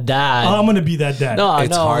 be that dad. I'm gonna be that dad. no, It's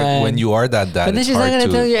no, hard man. when you are that dad. But then it's she's not hard gonna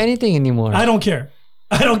to, tell you anything anymore. I don't care.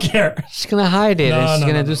 I don't care. She's gonna hide it. No, and she's no,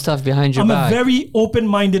 gonna no, do no. stuff behind your I'm back. a very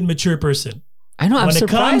open-minded, mature person. I know. I'm when it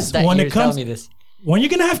surprised comes- that when you're it comes- telling me this. When you're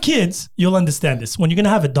gonna have kids, you'll understand this. When you're gonna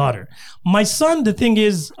have a daughter, my son, the thing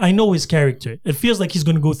is, I know his character. It feels like he's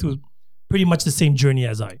gonna go through pretty much the same journey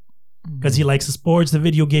as I. Because he likes the sports, the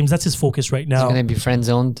video games. That's his focus right He's now. gonna be friend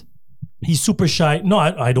zoned. He's super shy. No,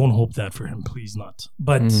 I don't hope that for him. Please not.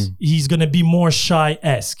 But he's going to be more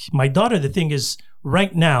shy-esque. My daughter, the thing is,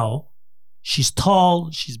 right now, she's tall,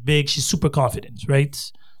 she's big, she's super confident, right?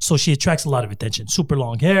 So she attracts a lot of attention. Super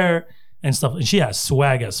long hair and stuff. And she has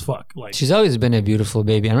swag as fuck. Like, She's always been a beautiful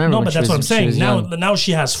baby. I remember. no, when but she that's what I'm was- she saying. was young. Now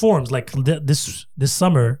she has forms. Like this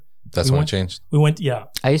summer, That's We when it went- changed. we went, yeah.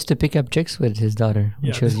 I used to pick up chicks with his daughter when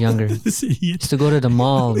Yeah. she was younger. This idiot Used to go to the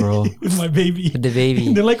mall, bro, with my baby. with the baby.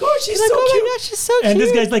 And they're like, oh, she's so oh cute. my gosh, she's so And cute.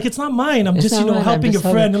 this guy's like, it's not mine. I'm It's just, not mine, I'm helping just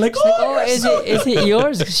a friend. They're like, She's oh, you're so is it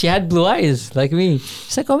yours? She had blue eyes like me.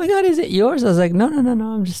 She's like, oh my God, is it yours? I was like, no.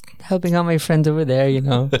 I'm just helping out my friends over there, you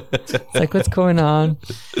know. It's like, what's going on?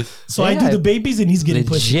 So I do Yeah. the babies and he's getting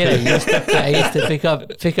pushed. Legit, I used to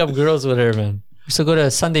pick up girls with her, man. We used to go to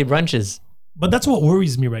Sunday brunches. But that's what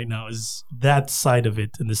worries me right now is that side of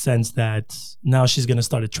it, in the sense that now she's going to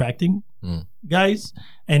start attracting guys.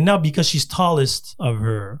 And now because she's tallest of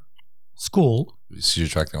her school, So you're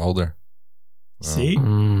attracting older. see?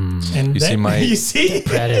 Mm. And You then, see my- you see?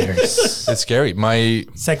 Predators. It's scary. My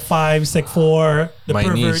Sec 5, Sec 4, the my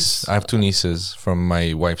perverts. niece, I have two nieces from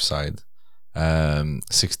my wife's side,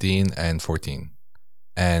 16 and 14.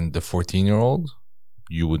 And the 14-year-old,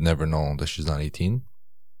 you would never know that she's not 18.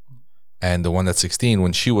 And the one that's 16,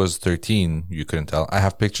 when she was 13, you couldn't tell. I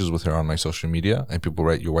have pictures with her on my social media, and people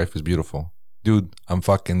write, your wife is beautiful. Dude, I'm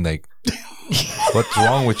fucking like, what's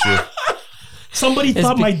wrong with you? Somebody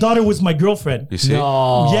thought my daughter was my girlfriend. You see?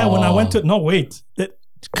 No. Yeah, when I went to... No, wait.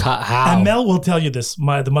 How? Amel will tell you this,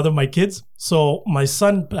 the mother of my kids. So my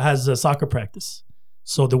son has a soccer practice.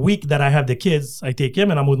 So the week that I have the kids, I take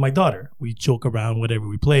him and I'm with my daughter. We joke around, whatever,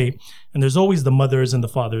 we play. And there's always the mothers and the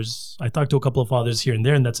fathers. I talk to a couple of fathers here and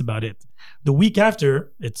there, and that's about it. The week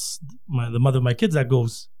after, it's the mother of my kids that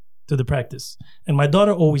goes to the practice. And my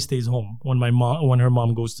daughter always stays home when her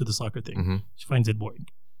mom goes to the soccer thing. Mhm. She finds it boring.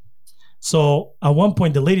 So at one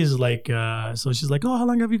point, the lady is like, so she's like, oh, how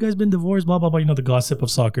long have you guys been divorced? Blah, blah, blah. You know, the gossip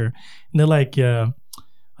of soccer. And they're like,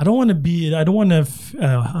 I don't want to,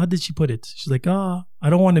 how did she put it? She's like, I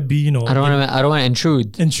don't want to be, you know. I don't want to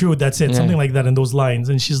intrude. Intrude, that's it. Yeah. Something like that in those lines.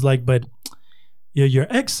 And she's like, but your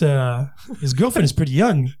ex, his girlfriend is pretty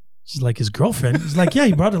young. She's like, his girlfriend? He's like, yeah,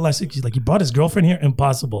 he brought her last week. She's like, he brought his girlfriend here?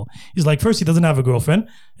 Impossible. He's like, first, he doesn't have a girlfriend,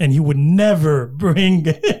 and he would never bring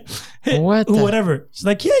What the- whatever. She's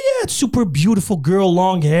like, yeah, it's super beautiful girl,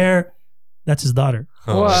 long hair. That's his daughter.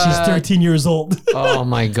 What? She's 13 years old. Oh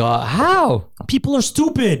my God. How? People are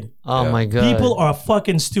stupid. Oh Yeah. my God. People are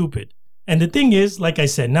fucking stupid. And the thing is, like I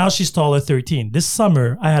said, now she's taller, 13. This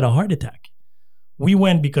summer, I had a heart attack. We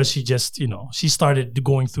went because she just, you know, she started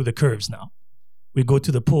going through the curves now. We go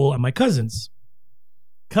to the pool at my cousin's.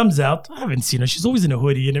 Comes out. I haven't seen her. She's always in a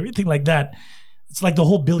hoodie and everything like that. It's like the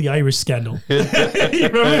whole Billie Eilish scandal. You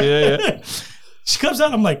remember? Yeah. She comes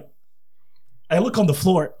out. I'm like, I look on the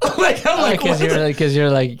floor. I'm like, Because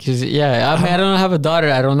what? yeah. I mean, I don't have a daughter.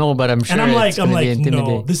 I don't know, but I'm sure. And I'm like, it's gonna be no,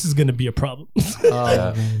 intimidating. this is gonna be a problem.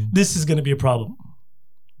 Oh, man. This is gonna be a problem.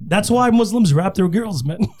 That's why Muslims rap their girls,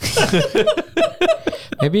 man.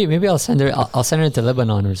 Maybe I'll send her. I'll send her to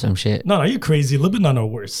Lebanon or some shit. No, you're crazy. Lebanon are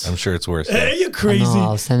worse. I'm sure it's worse. Hey, you're crazy. No,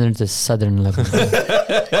 I'll send her to southern Lebanon.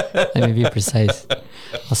 Let me be precise.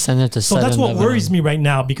 I'll send her to So southern that's what Lebanon. worries me right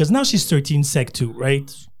now, because now she's 13 Sec 2,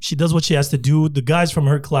 right? She does what she has to do. The guys from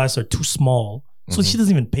her class are too small. So she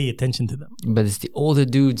doesn't even pay attention to them. But it's the older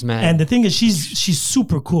dudes, man. And the thing is, she's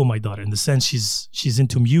super cool, my daughter, in the sense she's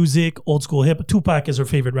into music, old school hip. Tupac is her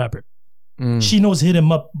favorite rapper. She knows Hit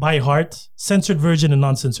 'Em Up by heart, censored version and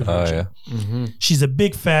non-censored Oh, version. yeah. She's a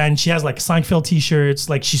big fan. She has like Seinfeld t-shirts.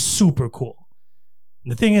 Like, she's super cool.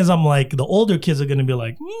 And the thing is, I'm like, the older kids are going to be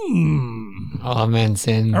like, Oh man,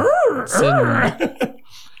 Sin.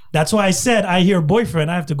 That's why I said, I hear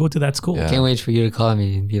boyfriend, I have to go to that school. Yeah. Can't wait for you to call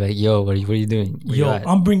me and be like, "Yo, what are you doing? Where you Yo, at?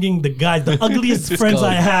 I'm bringing the guys, the ugliest Let's friends go.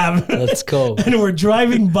 I have. Let's go." And we're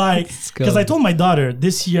driving by. go. Because I told my daughter,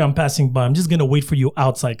 this year I'm passing by. I'm just going to wait for you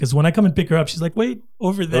outside. Because when I come and pick her up, she's like, wait,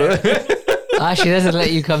 over there. She doesn't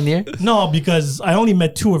let you come near. No, because I only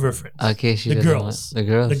met two of her friends. Okay, she The doesn't girls. want-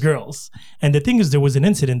 the girls. The girls. And the thing is, there was an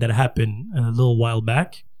incident that happened a little while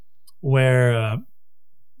back where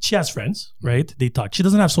she has friends, right? They talk. She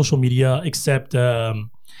doesn't have social media except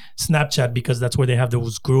Snapchat, because that's where they have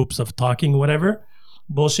those groups of talking, whatever.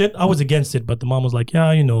 Bullshit. I was against it, but the mom was like,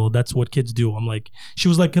 yeah, you know, that's what kids do. I'm like, she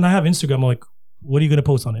was like, can I have Instagram? I'm like, what are you going to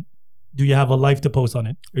post on it? Do you have a life to post on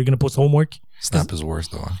it? Are you going to post homework? Snap is worse,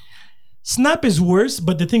 though. Snap is worse,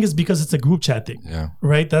 but the thing is, because it's a group chat thing, Yeah.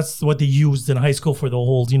 right? That's what they used in high school for the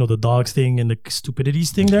whole, you know, the dogs thing and the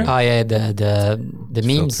stupidities thing there. Oh yeah, the The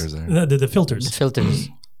memes, Filters there. The filters. the filters.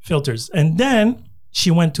 Filters. And then she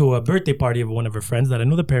went to a birthday party of one of her friends that I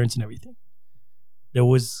know the parents and everything. There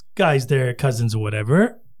was guys there, cousins or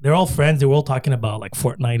whatever. They're all friends. They were all talking about like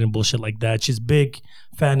Fortnite and bullshit like that. She's big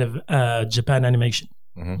fan of Japan animation.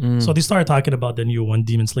 So they started talking about the new one,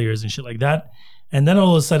 Demon Slayers and shit like that. And then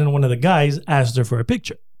all of a sudden, one of the guys asked her for a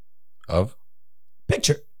picture. Of?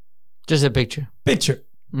 Picture. Just a picture. Picture.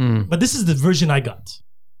 Mm. But this is the version I got.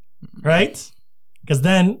 Right? Because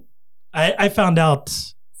then I found out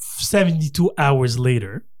 72 hours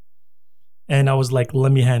later. And I was like,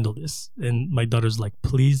 let me handle this. And my daughter's like,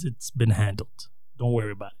 please, it's been handled. Don't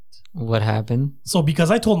worry about it. What happened? So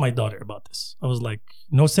because I told my daughter about this, I was like,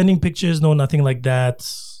 no sending pictures, no nothing like that.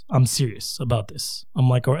 I'm serious about this. I'm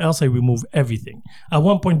like, or else I remove everything. At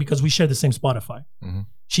one point, because we share the same Spotify,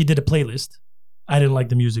 she did a playlist. I didn't like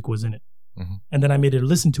the music was in it. And then I made her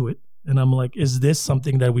listen to it. And I'm like, is this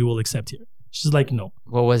something that we will accept here? She's like, no.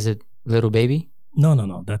 What was it? Little Baby? No.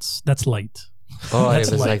 That's light. Oh, That's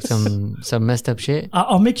it was light. like some messed up shit.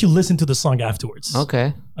 I'll make you listen to the song afterwards.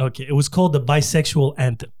 Okay. Okay. It was called the Bisexual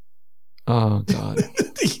Anthem. Oh God.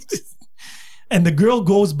 And the girl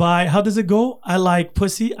goes by, how does it go? I like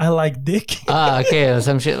pussy, I like dick. Okay,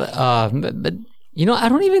 some shit. But you know, I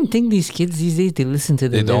don't even think these kids these days they listen to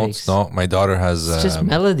the They lyrics. don't. No, my daughter has. It's just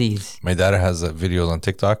melodies. My daughter has videos on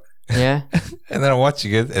TikTok, Yeah. and then I'm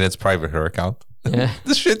watching it, and it's private, her account. Yeah.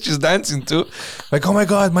 The shit she's dancing to, like, oh my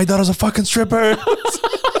god, my daughter's a fucking stripper.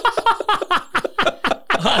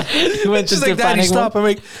 She's like, Daddy, stop. I'm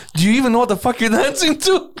like, do you even know what the fuck you're dancing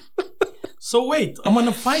to? So wait, I'm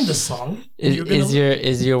gonna find the song. and you're gonna-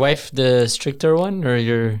 Is your wife the stricter one, or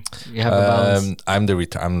you have a balance? I'm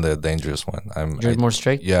the dangerous one. You're more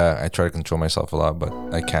strict. Yeah, I try to control myself a lot, but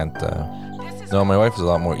I can't. No, my wife is a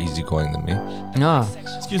lot more easygoing than me. No.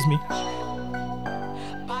 Excuse me.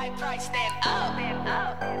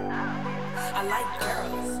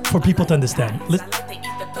 For people to understand.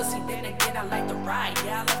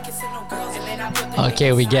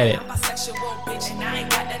 Okay, we get it.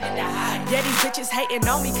 Yeah, these bitches hating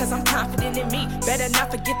on me because I'm confident in me. Better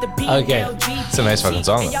not forget the beat. Okay. It's a nice fucking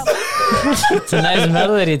song, though. It's a nice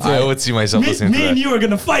melody too. I would see myself listening to Me that. and you are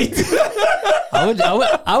gonna fight.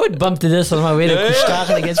 I would bump to this on my way to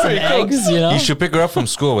Kushkach to get some eggs, you know? You should pick her up from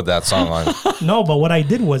school with that song on. No, but what I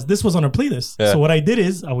did was, this was on her playlist. Yeah. So what I did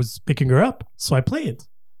is, I was picking her up. So I play it.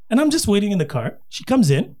 And I'm just waiting in the car. She comes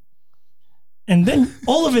in. And then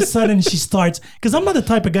all of a sudden she starts, because I'm not the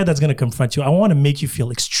type of guy that's going to confront you. I want to make you feel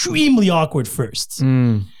extremely awkward first.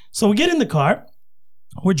 So we get in the car.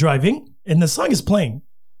 We're driving. And the song is playing.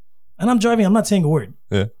 And I'm driving. I'm not saying a word.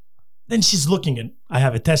 Yeah. Then she's looking at, I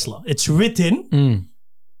have a Tesla. It's written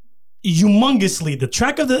humongously, the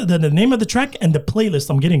track of the name of the track and the playlist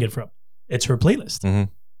I'm getting it from. It's her playlist. Mhm.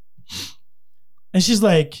 And she's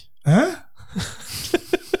like, huh?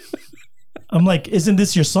 I'm like, isn't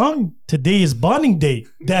this your song? Today is bonding day,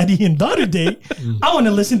 daddy and daughter day. I want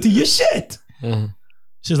to listen to your shit.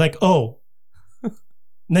 She's like, oh.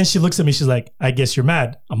 And then she looks at me. She's like, I guess you're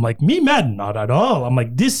mad. I'm like, me mad? Not at all. I'm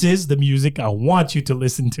like, this is the music I want you to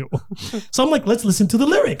listen to. So I'm like, let's listen to the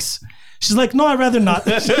lyrics. She's like, no, I'd rather not.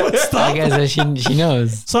 Stop. I guess she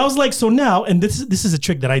knows. So I was like, so now, and this is a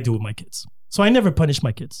trick that I do with my kids. So I never punish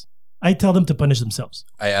my kids. I tell them to punish themselves.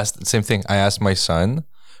 I asked the same thing. I asked my son,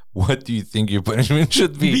 what do you think your punishment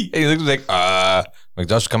should be? And he looks like,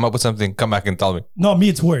 Josh, come up with something. Come back and tell me. No, me,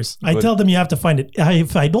 it's worse. I What? tell them you have to find it.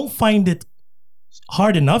 If I don't find it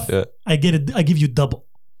hard enough, Yeah. I give you double.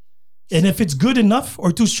 And if it's good enough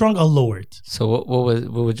or too strong, I'll lower it. So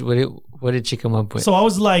what did she come up with? So I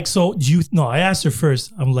was like, I asked her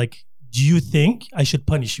first. I'm like, do you think I should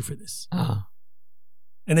punish you for this? Ah.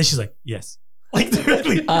 And then she's like, yes. Like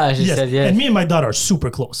directly. She said yes. And me and my daughter are super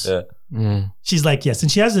close. Yeah. Yeah. She's like, yes.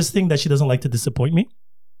 And she has this thing that she doesn't like to disappoint me.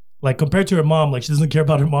 Like compared to her mom, like she doesn't care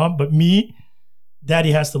about her mom. But me,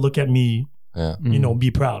 daddy has to look at me, Yeah.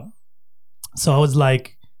 be proud. So I was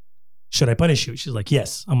like, should I punish you? She's like,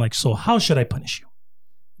 yes. I'm like, so how should I punish you?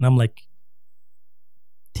 And I'm like,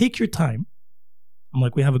 take your time. I'm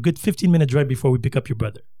like, we have a good 15-minute drive before we pick up your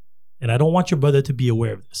brother. And I don't want your brother to be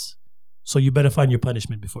aware of this. So you better find your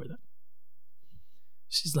punishment before that.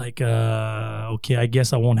 She's like, okay, I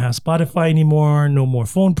guess I won't have Spotify anymore. No more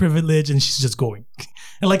phone privilege. And she's just going.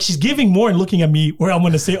 And like she's giving more and looking at me where I'm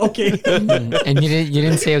going to say, okay. And you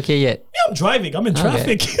didn't say okay yet. Me, I'm driving. I'm in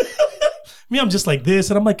traffic. Me, I'm just like this.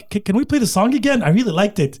 And I'm like, can we play the song again? I really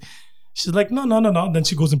liked it. She's like, no. And then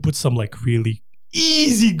she goes and puts some like really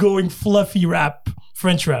easygoing, fluffy rap,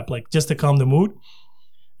 French rap, like just to calm the mood.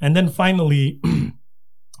 And then finally,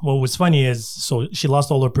 what was funny is, so she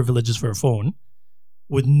lost all her privileges for her phone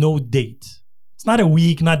with no date It's not a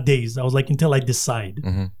week, not days. I was like, until I decide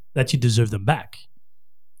Mm-hmm. that you deserve them back.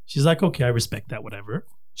 She's like, okay, I respect that, whatever.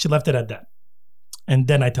 She left it at that. And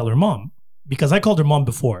then I tell her mom, because I called her mom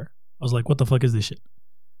before. I was like, what the fuck is this shit?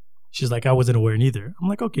 She's like, I wasn't aware neither. I'm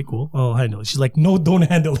like, okay, cool. I'll handle it. She's like, no, don't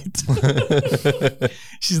handle it.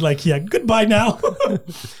 She's like, yeah, goodbye now.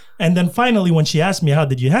 And then finally, when she asked me, how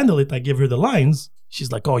did you handle it? I give her the lines.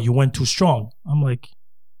 She's like, oh, you went too strong. I'm like,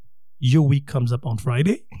 your week comes up on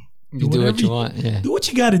Friday. You do what whatever you want. Yeah. Do what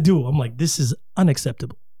you got to do. I'm like, this is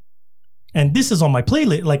unacceptable. And this is on my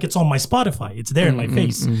playlist. Like, it's on my Spotify. It's there in my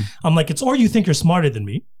face. I'm like, it's or you think you're smarter than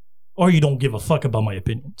me, or you don't give a fuck about my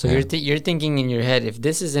opinion. So you're thinking in your head, if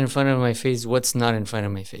this is in front of my face, what's not in front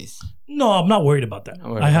of my face? No, I'm not worried about that. Not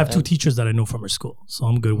worried I have about two that. teachers that I know from her school, so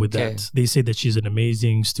I'm good with Okay. that. They say that she's an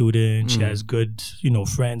amazing student. She has good,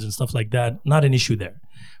 friends and stuff like that. Not an issue there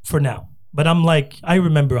for now. But I'm like, I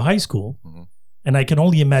remember high school, and I can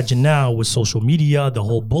only imagine now with social media, the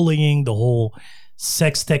whole bullying, the whole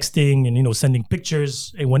sex texting, and sending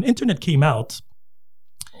pictures. And when internet came out,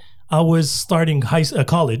 I was starting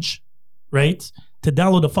college, right? To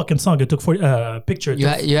download a fucking song, it took picture. It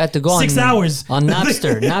took You had to go 6 on hours on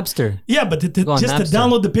Napster. Yeah, but Go on just to Napster.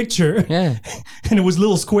 download the picture, Yeah. and it was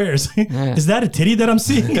little squares. Yeah. Is that a titty that I'm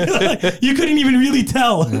seeing? You couldn't even really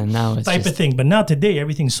tell. And now it's Type just, of thing. But now today,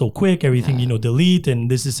 everything's so quick. Everything, delete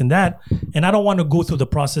and this and that. And I don't want to go through the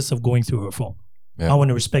process of going through her phone. Yeah. I want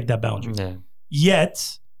to respect that boundary. yeah.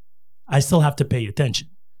 Yet, I still have to pay attention.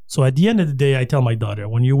 So at the end of the day, I tell my daughter,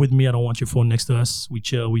 when you're with me, I don't want your phone next to us. We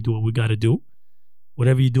chill. We do what we got to do.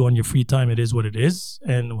 Whatever you do on your free time, it is what it is.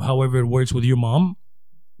 And however it works with your mom,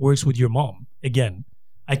 works with your mom. Again,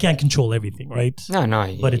 I can't control everything, right? No,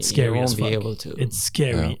 But it's scary You as won't fuck. be able to. It's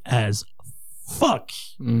scary as fuck.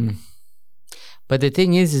 Mm. But the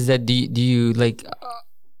thing is that do you like,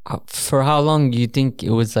 for how long do you think it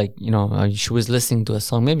was like, she was listening to a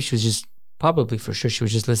song? Maybe she was just, probably for sure, she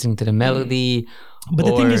was just listening to the melody. But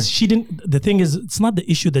the thing or- is, it's not the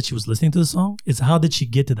issue that she was listening to the song. It's how did she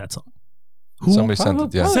get to that song? Who Somebody sent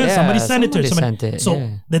it, yeah. sent- somebody sent it to her. somebody sent it, So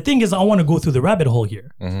yeah. the thing is, I want to go through the rabbit hole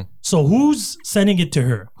here. Mhm. So who's sending it to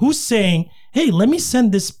her? Who's saying, hey, let me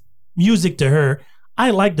send this music to her.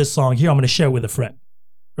 I like this song. Here, I'm going to share with a friend.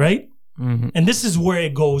 Right? Mhm. And this is where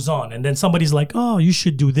it goes on. And then somebody's like, oh, you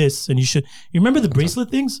should do this. And you remember the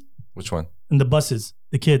bracelet things Which one? in the buses,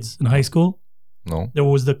 the kids in high school? No. There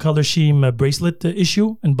was the color scheme bracelet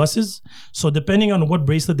issue in buses. So depending on what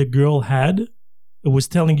bracelet the girl had, it was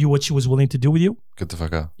telling you what she was willing to do with you. Get the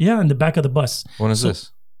fuck out. Yeah, in the back of the bus. When is So-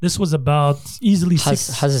 this? This was about easily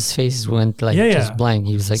His face went like Yeah, yeah. just blank.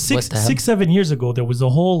 He was like, what the hell? 7 years ago, there was a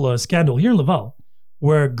whole scandal here in Laval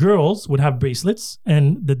where girls would have bracelets and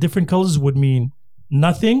the different colors would mean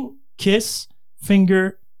nothing, kiss,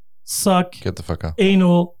 finger, suck, Get the fuck out.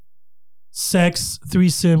 anal, sex,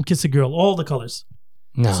 threesome, kiss a girl, all the colors.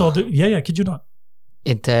 No. So, kid you not.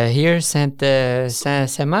 It here, Saint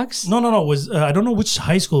Max? No. It was I don't know which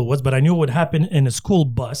high school it was, but I knew it would happen in a school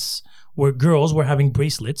bus where girls were having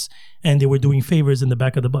bracelets and they were doing favors in the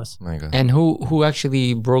back of the bus. My God. And who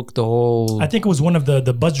actually broke the whole? I think it was one of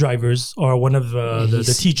the bus drivers or one of the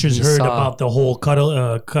teachers he heard saw- about the whole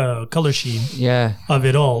color scheme Yeah. of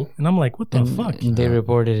it all, and I'm like, what the And, fuck? and they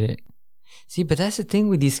reported it. See, but that's the thing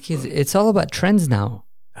with these kids. It's all about trends now.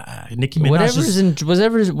 Nicki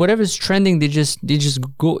Minaj Whatever's trending, they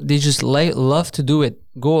just love to do it,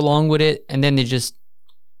 go along with it, and then they just,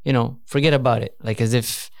 forget about it, like as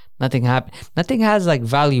if nothing happened. Nothing has like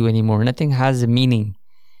value anymore. Nothing has a meaning.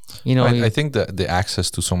 I think that the access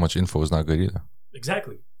to so much info is not good either.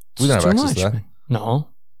 exactly. We don't it's have too access to much, that. man. No.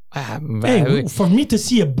 Hey, for me to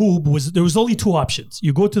see a boob there was only two options.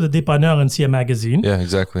 You go to the dépanneur and see a magazine, Yeah,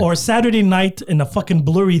 exactly. or Saturday night in a fucking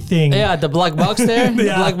blurry thing. yeah, the black box there, the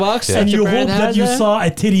Yeah. black box, And that your you hope parent that has you there? saw a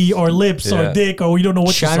titty or lips or Yeah. dick or you don't know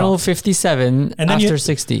what Channel you saw. 57 And then after you-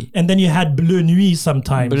 60. And then you had Bleu Nuit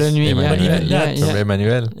sometimes. Bleu Nuit, Emmanuel. yeah, But even yeah, that- yeah.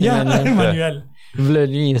 Emmanuel. Yeah, Emmanuel. Emmanuel. Bleu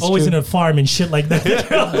Nuit, it's Always true. in a farm and shit like that.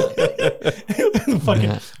 Fucking.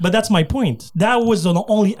 Yeah. But that's my point. That was the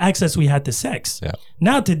only access we had to sex. Yeah.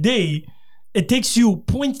 Now today, it takes you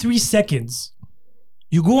 0.3 seconds.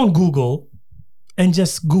 You go on Google and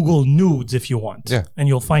just Google nudes if you want. Yeah. And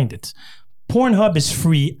you'll find it. Pornhub is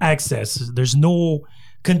free access. There's no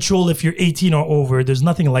control if you're 18 or over. There's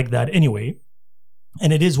nothing like that anyway.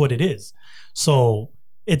 And it is what it is. So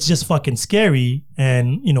it's just fucking scary.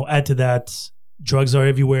 And, add to that, drugs are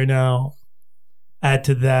everywhere now. Add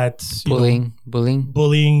to that, Bullying.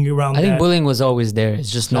 bullying around I think that. bullying was always there.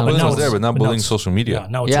 It's just now. but Bullying now was there, it's- but not but now bullying it's- social media. Yeah,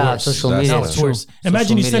 now it's Yeah, worse. social That's media. Now That's it's true. worse. Imagine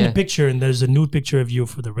Social you send a media. picture and there's a nude picture of you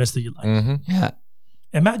for the rest of your life. Mm-hmm. Yeah.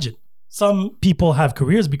 Imagine. Some people have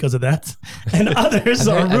careers because of that, and others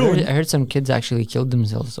are ruined. I heard some kids actually killed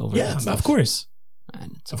themselves over Yeah, that stuff. of course.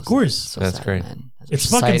 Man, it's Of course. so That's sad, great. Man. As It's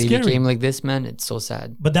society fucking scary. became like this, man. It's so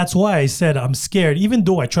sad. But that's why I said I'm scared, even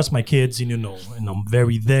though I trust my kids, and and I'm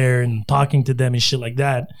very there and talking to them and shit like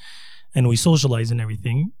that, and we socialize and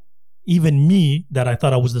everything. Even me, that I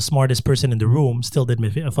thought I was the smartest person in the room, still did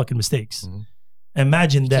fucking mistakes. Mhm.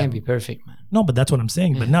 Imagine that. Can't be perfect, man. No, but that's what I'm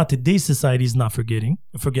saying. But Yeah. now today's society is not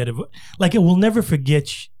forgettable. Like it will never forget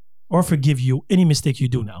or forgive you any mistake you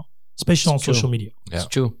do now, especially on It's true. social media. Yeah. It's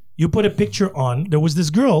true. You put a picture on. There was this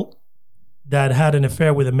girl that had an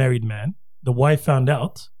affair with a married man. The wife found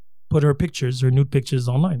out, put her nude pictures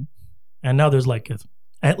online. And now there's like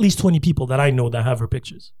at least 20 people that I know that have her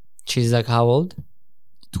pictures. She's like, how old?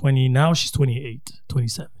 20, now she's 28,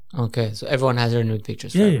 27. Okay, so everyone has her nude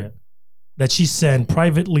pictures. Yeah, forever. yeah. That she sent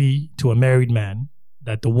privately to a married man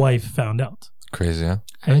that the wife found out. Crazy, huh?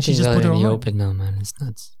 And she Everything's just out put it in the online. open now, man. It's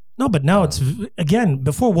nuts. No, but now it's, again,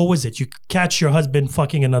 before what was it? You catch your husband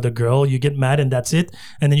fucking another girl, you get mad and that's it.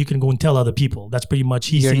 And then you can go and tell other people. That's pretty much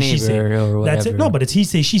he Your say, she say. neighbor or whatever. That's it. No, but it's he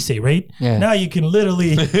say, she say, right? Yeah. Now you can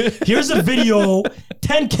literally, here's a video,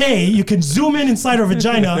 10K, you can zoom in inside her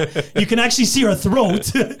vagina. You can actually see her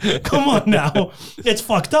throat. Come on now. It's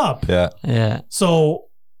fucked up. Yeah. Yeah. So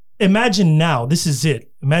imagine now, this is it.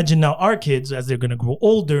 Imagine now our kids, as they're going to grow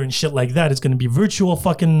older and shit like that, it's going to be virtual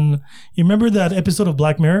fucking. You remember that episode of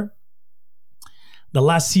Black Mirror? The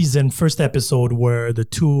last season, first episode, where the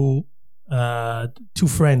two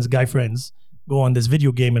friends, guy friends, go on this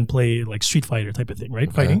video game and play like Street Fighter type of thing,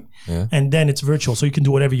 right? Fighting. Yeah. And then it's virtual, so you can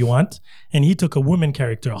do whatever you want. And he took a woman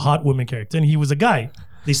character, a hot woman character, and he was a guy.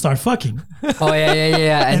 They start fucking. Oh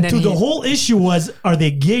yeah. And then to the whole issue was, are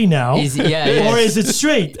they gay now? yeah. Or is it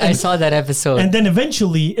straight? I saw that episode. And then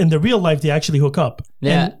eventually, in the real life, they actually hook up.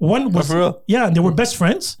 Yeah. And one was, for real? yeah, and they were best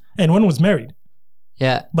friends, and one was married.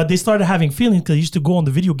 yeah. But they started having feelings because he used to go on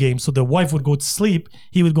the video game. So the wife would go to sleep,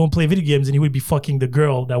 he would go and play video games, and he would be fucking the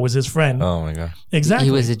girl that was his friend. Oh my god. Exactly.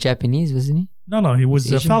 He was a Japanese, wasn't he? no, he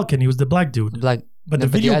was a Asian? Falcon. He was the black dude. Black. But No,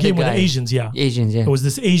 the video other game with the guy. Asians, yeah. Asians, yeah. It was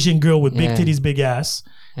this Asian girl with big Yeah. titties, big ass.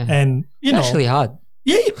 Yeah. And, you know. Actually hot.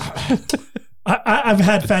 Yeah. I've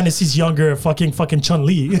had fantasies younger, fucking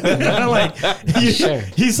Chun-Li. Like, Sure.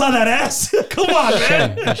 he saw that ass? Come on,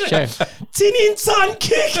 man. Sure. Tinin San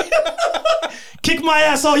kick. Kick my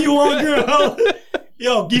ass all you want, girl.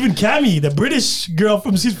 Yo, even Cammy, the British girl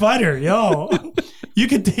from Street Fighter. Yo, you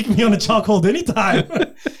can take me on a chokehold anytime.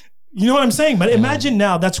 You know what I'm saying? But imagine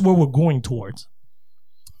now that's where we're going towards.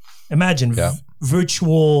 Imagine Yeah.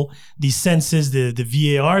 virtual, these senses, the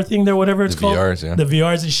VAR thing there, whatever it's The called. VRs, yeah. The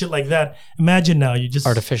VRs and shit like that. Imagine now you just,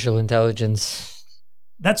 Artificial intelligence,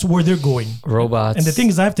 that's where they're going. robots. And the thing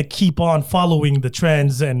is, I have to keep on following the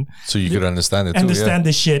trends and So you could understand it too. understand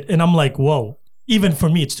this shit. And I'm like, whoa, even for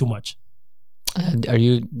me, it's too much. Are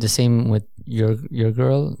you the same with your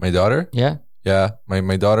girl? Yeah. My daughter? Yeah. Yeah.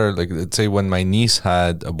 My daughter, like, let's say when my niece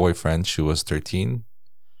had a boyfriend, she was 13.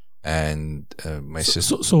 And my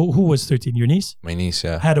sister, So who was 13? Your niece my niece,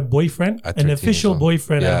 yeah. had a boyfriend, At an 13 official as well.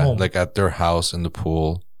 boyfriend Yeah, at home. like at their house in the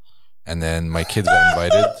pool. And then my kids got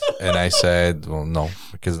invited. And I said, well, no,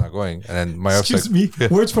 my kid's not going. And then my wife's Excuse like,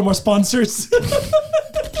 me. Words from our sponsors.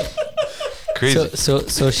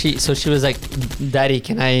 crazy. So she was like, Daddy,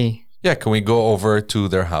 can I? Yeah, can we go over to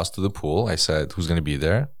their house to the pool? I said, who's going to be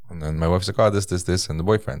there? And then my wife's like, oh, this, and the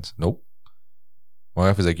boyfriends. Nope. My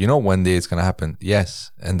wife is like, one day it's going to happen.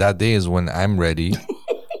 Yes. And that day is when I'm ready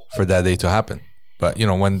for that day to happen. But,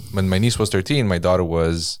 when my niece was 13, my daughter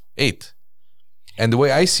was 8. And the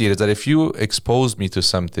way I see it is that if you expose me to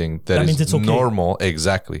something that means is it's okay. normal,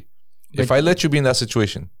 exactly. If But- I let you be in that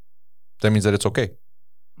situation, that means that it's okay.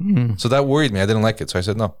 Hmm. So that worried me. I didn't like it. So I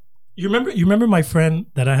said, no. You remember my friend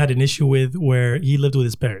that I had an issue with where he lived with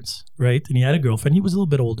his parents, right? And he had a girlfriend. He was a little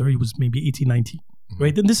bit older. He was maybe 18, 19,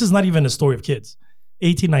 right? And this is not even a story of kids.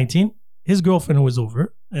 18, 19, his girlfriend was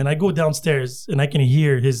over. And I go downstairs and I can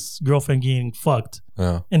hear his girlfriend getting fucked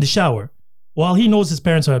Yeah. in the shower while he knows his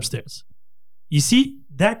parents are upstairs. You see,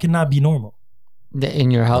 that cannot be normal.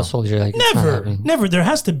 In your household, you're like, it's not Never, happening. never. There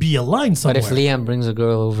has to be a line But somewhere. if Liam brings a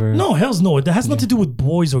girl over, No, hell's no. It has nothing to do with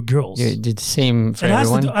boys or girls. you did the same for It has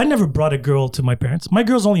to everyone. do, I never brought a girl to my parents. My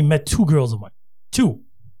girls only met 2 girls of mine. 2.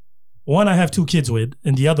 One I have 2 kids with,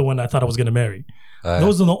 and the other one I thought I was going to marry.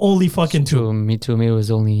 Those are the only fucking 2. Me too. Me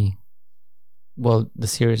was only, the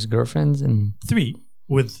serious girlfriends and 3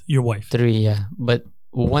 with your wife. 3, yeah. But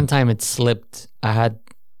one time it slipped. I had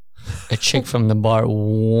a chick from the bar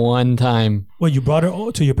one time. Well, you brought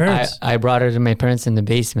her to your parents, I brought her to my parents in the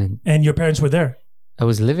basement. and your parents were there. I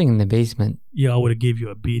was living in the basement. Yeah, I would have gave you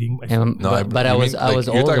a beating. My friend. And, but I was You're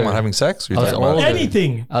older. talking about having sex? Or you're I was talking about, older.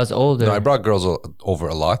 Anything. I was older. No, I brought girls over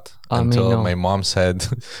a lot until no. my mom said,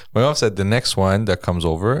 the next one that comes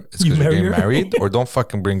over, it's You because you're marry getting her? married, or don't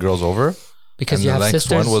fucking bring girls over. because And you the have next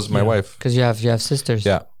sisters. one was my wife. Because you have sisters.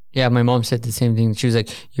 Yeah. Yeah, my mom said the same thing. She was like,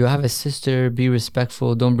 "You have a sister. Be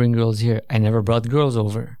respectful. Don't bring girls here." I never brought girls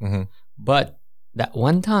over, Mhm. but that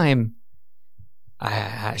one time,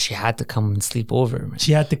 she had to come and sleep over. Man.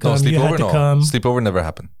 She had to No, come. You sleepover, had to no. come. Sleepover never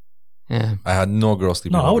happened. Yeah, I had no girl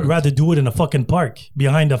sleeping No, I would over. rather do it in a fucking park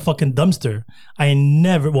behind a fucking dumpster. I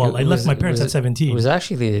never. Well, I It left was- my it parents was- at 17. It was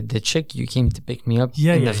actually the chick you came to pick me up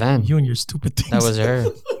yeah, in yeah. the van. You and your stupid things. That was her.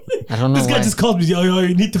 I don't know This guy why. just called me. Oh,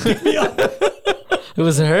 you need to pick me up. It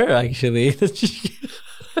was her actually.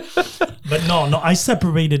 But no, I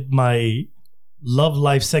separated my love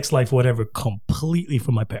life, sex life, whatever, completely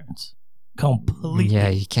from my parents. Completely. Yeah,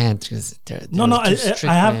 you can't because No,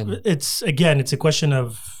 I have. It's a question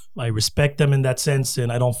of I respect them in that sense, and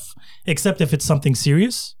I don't, except if it's something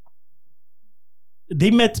serious. They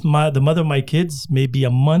met the mother of my kids maybe a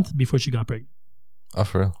month before she got pregnant. Oh,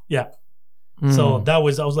 for real? Yeah. Hmm. So I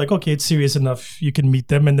was like, okay, it's serious enough. You can meet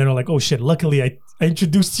them. And then they're like, oh shit, luckily I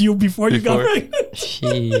introduced you before you got Before. pregnant.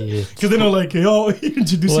 Shit. Because then they're like, yo, you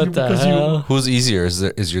introduced you What the because hell? you. Who's easier?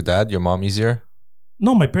 Is your dad, your mom easier?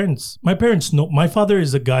 No, my parents. My parents know. My father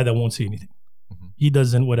is a guy that won't say anything. Mhm. He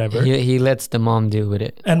doesn't, whatever. He lets the mom deal with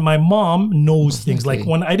it. And my mom knows things. Like Okay.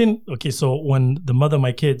 when I didn't, so when the mother of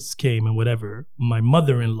my kids came and whatever, my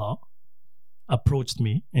mother-in-law approached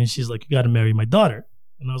me and she's like, you got to marry my daughter.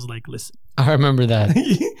 And I was like, listen. I remember that.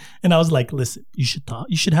 And I was like, listen, you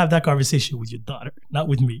should have that conversation with your daughter, not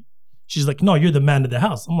with me. She's like, no, you're the man of the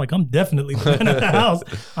house. I'm like, I'm definitely the man of the house.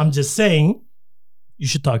 I'm just saying you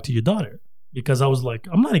should talk to your daughter. Because I was like,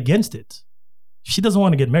 I'm not against it. If she doesn't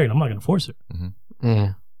want to get married, I'm not going to force her.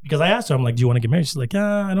 Yeah. Because I asked her, I'm like, do you want to get married? She's like,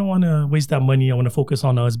 I don't want to waste that money. I want to focus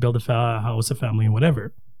on us, build a house, a family, and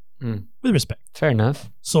whatever. Mm. With respect. Fair enough.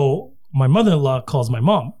 So my mother-in-law calls my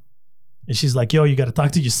mom. And she's like, yo, you got to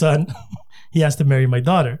talk to your son. He has to marry my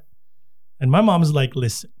daughter. And my mom is like,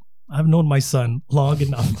 listen, I've known my son long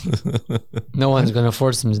enough. No one's gonna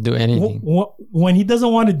force him to do anything. When he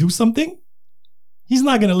doesn't want to do something, he's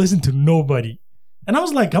not going to listen to nobody. And I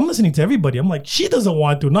was like, I'm listening to everybody. I'm like, she doesn't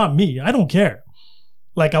want to, not me. I don't care.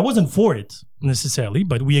 Like, I wasn't for it necessarily,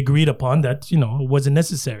 but we agreed upon that, it wasn't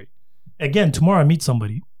necessary. Again, tomorrow I meet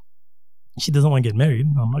somebody. She doesn't want to get married.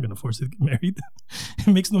 I'm not going to force her to get married. It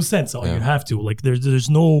makes no sense. Oh, Yeah. you have to. Like, there's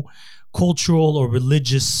no cultural or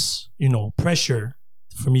religious, pressure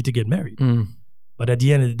for me to get married. Mm. But at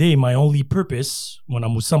the end of the day, my only purpose when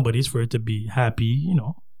I'm with somebody is for her to be happy,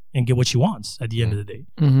 and get what she wants at the end of the day.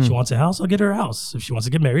 Mhm. If she wants a house, I'll get her a house. If she wants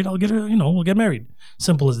to get married, I'll get her, we'll get married.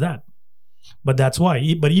 Simple as that. But that's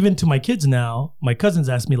why. But even to my kids now, my cousins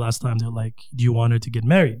asked me last time, they're like, do you want her to get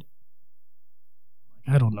married?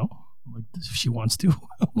 I don't know. I'm like, if she wants to.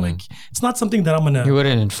 I'm like, it's not something that I'm going You to.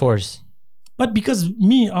 wouldn't enforce. But because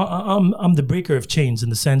me, I'm the breaker of chains in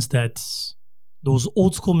the sense that those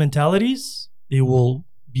old school mentalities, they will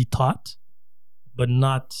be taught, but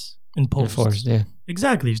not imposed. Enforced, yeah.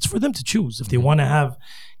 Exactly. It's for them to choose. If they want to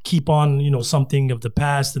keep on, something of the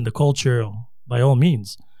past and the culture, by all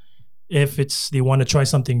means. If they want to try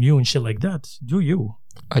something new and shit like that, do you.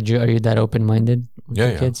 Are you that open minded with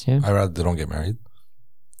your kids? Yeah. I rather they don't get married.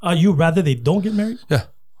 You rather they don't get married? Yeah.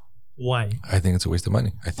 Why? I think it's a waste of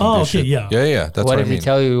money. I think Oh, they okay, should. yeah. Yeah. That's what what I if mean. they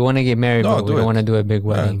tell you want to get married, No, but we do don't it. want to do a big Yeah,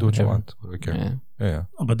 wedding? do what you whatever. want. What do we care? Yeah.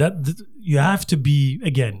 Yeah. But you have to be,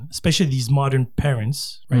 again, especially these modern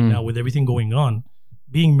parents right now with everything going on,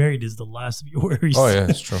 being married is the last of your worries. Oh yeah,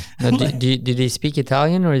 it's true. Now, do they speak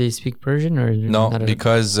Italian or they speak Persian or No, not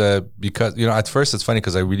because at first it's funny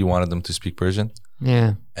because I really wanted them to speak Persian,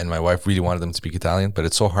 yeah. and my wife really wanted them to speak Italian, but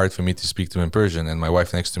it's so hard for me to speak to them in Persian, and my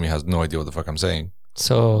wife next to me has no idea what the fuck I'm saying.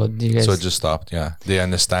 So do you guys? So it just stopped. Yeah, they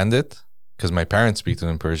understand it because my parents speak to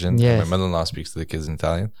them in Persian. Yes. And my mother-in-law speaks to the kids in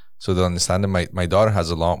Italian, so they'll understand it. My daughter has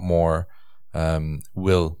a lot more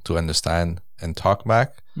will to understand and talk back.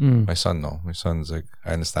 My son, no. My son's like,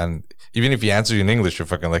 I understand. Even if he answers you in English, you're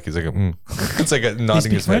fucking like, he's like, it's like a They nodding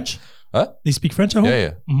speak his head. French? Huh? They speak French at home?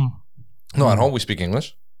 Yeah. Mhm. No, at home we speak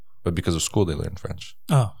English, but because of school they learn French.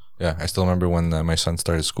 Oh. Yeah, I still remember when my son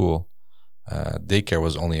started school, daycare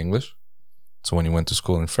was only English. So when he went to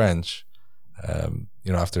school in French,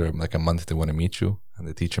 after like a month they want to meet you, and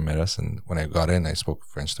the teacher met us. And when I got in, I spoke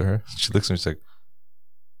French to her. She looks at me, she's like,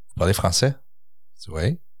 "Vous parlez français?" Je dis,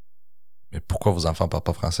 "Oui." "Mais pourquoi vos enfants parlent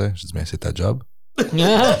pas français?" Je dis, "Mais c'est ta job."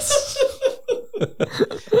 Yes.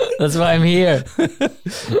 That's why I'm here.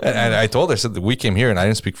 And I told her, I said, we came here and I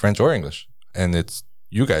didn't speak French or English. And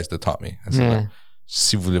you guys that taught me. I said, Yeah. like,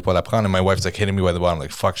 si vous voulez pas l'apprendre, and my wife's like hitting me by the bottom,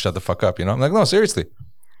 like, fuck, shut the fuck up. You know, I'm like, no, seriously,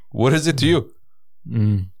 what is it to you?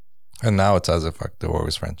 Mm. And now it's as if like they were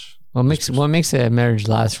always French. What makes a marriage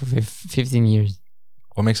last for 15 years?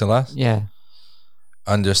 What makes it last? Yeah.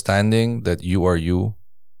 Understanding that you are you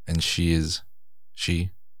and she is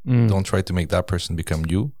she. Mm. Don't try to make that person become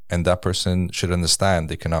you, and that person should understand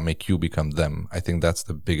they cannot make you become them. I think that's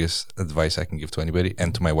the biggest advice I can give to anybody,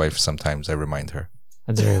 and to my wife sometimes I remind her.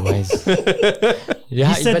 That's very wise.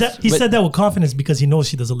 Yeah, He said that with confidence because he knows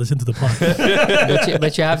she doesn't listen to the podcast.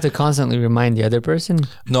 but you have to constantly remind the other person.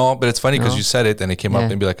 No, but it's funny because No? you said it and it came up Yeah.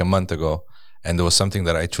 maybe like a month ago, and there was something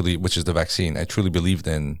that I truly, which is the vaccine, I truly believed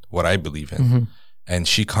in what I believe in. Mm-hmm. And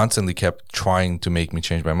she constantly kept trying to make me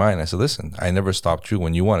change my mind. I said, listen, I never stopped you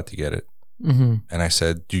when you wanted to get it. Mm-hmm. And I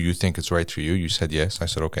said, do you think it's right for you? You said yes. I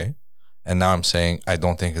said, okay. And now I'm saying, I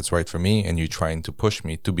don't think it's right for me. And you're trying to push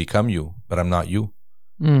me to become you, but I'm not you.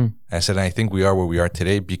 Mm. I said, I think we are where we are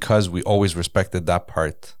today because we always respected that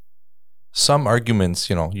part. Some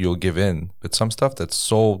arguments, you'll give in, but some stuff that's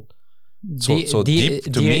so deep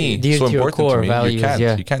to me, dear so to your important core to me,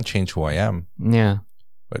 values, you can't change who I am. Yeah.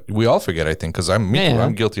 But we all forget, I think, because I'm Yeah.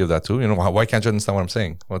 I'm guilty of that too. Why can't you understand what I'm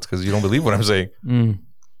saying? Well, it's because you don't believe what I'm saying. Mm.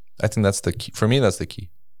 I think that's the key. For me, that's the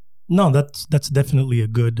key. No, that's definitely a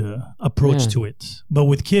good approach Yeah. to it. But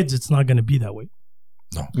with kids, it's not going to be that way.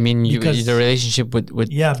 I mean, Because- the relationship with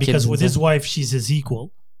Yeah, because kids with and his stuff, wife, she's his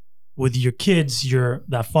equal. With your kids, you're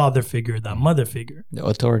that father figure, that mother figure. the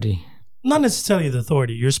authority. Not necessarily the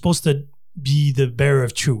authority. You're supposed to be the bearer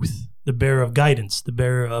of truth, the bearer of guidance, the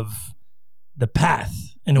bearer of the path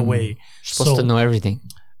in a way. You're supposed to know everything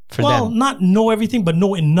for them. Not know everything, but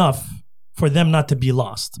know enough for them not to be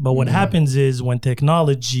lost. But what happens is when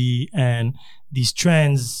technology and these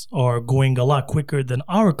trends are going a lot quicker than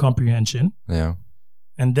our comprehension, Yeah.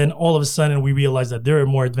 and then all of a sudden we realize that they're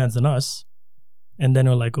more advanced than us, and then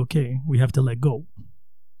we're like, okay, we have to let go,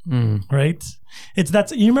 Mm. right? It's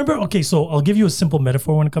that you remember. Okay, so I'll give you a simple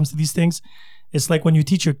metaphor when it comes to these things. It's like when you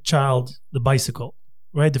teach your child the bicycle,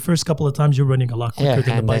 right? The first couple of times you're running a lot quicker Yeah, than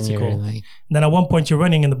the and then you're bicycle. like, And then at one point you're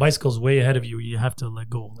running and the bicycle's way ahead of you. You have to let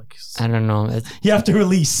go. Like I don't know. you have to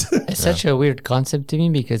release. It's such a weird concept to me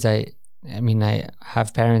because I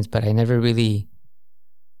have parents, but I never really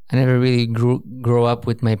grew up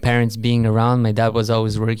with my parents being around. My dad was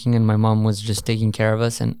always working and my mom was just taking care of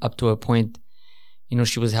us. And up to a point,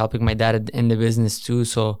 she was helping my dad in the business too.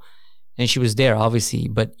 So, and she was there obviously,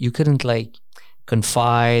 but you couldn't like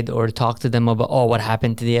confide or talk to them about, what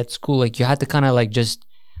happened today at school. Like you had to kind of like just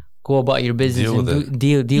go about your business Deal and with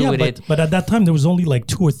deal with it. But at that time, there was only like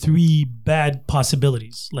 2 or 3 bad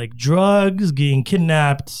possibilities, like drugs, getting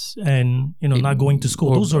kidnapped, and not going to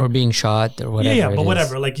school. Those or are being shot or whatever. yeah, but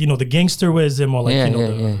whatever. Like the gangsterism or like Yeah.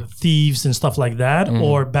 the thieves and stuff like that,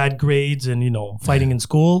 or bad grades and fighting in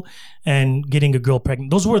school and getting a girl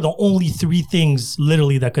pregnant. Those were the only 3 things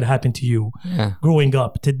literally that could happen to you Yeah. growing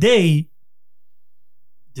up. Today,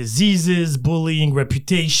 diseases, bullying,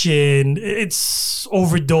 reputation, it's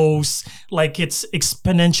overdose, like it's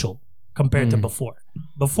exponential compared to before.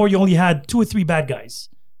 Before you only had 2 or 3 bad guys.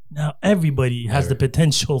 Now everybody has the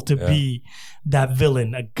potential to be that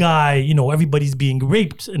villain, a guy, everybody's being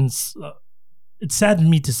raped. And it saddened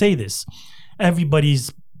me to say this.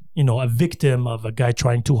 Everybody's, a victim of a guy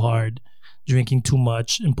trying too hard, drinking too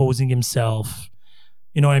much, imposing himself.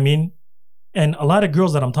 You know what I mean? And a lot of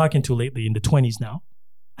girls that I'm talking to lately in the 20s now,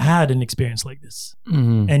 had an experience like this.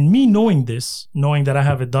 Mhm. And me knowing this, knowing that I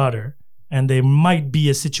have a daughter and there might be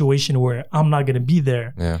a situation where I'm not going to be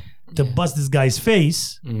there Yeah. to bust this guy's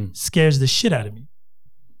face, scares the shit out of me.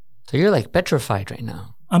 So you're like petrified right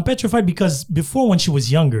now. I'm petrified because before when she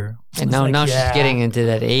was younger, I And was like, now yeah. she's getting into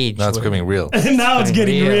that age. Now it's where- becoming real. now it's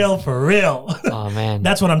getting real. real for real. Oh man.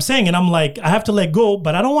 That's what I'm saying. And I'm like, I have to let go,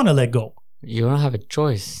 but I don't want to let go. You don't have a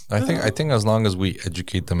choice. I think as long as we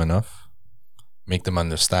educate them enough, make them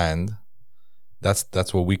understand,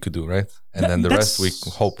 that's what we could do, right? And then the rest we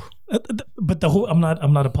hope. But the whole, I'm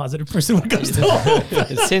not a positive person when it comes to hope.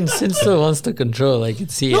 Sin still wants to control. Like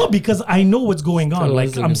it's see. No, because I know what's going on. Still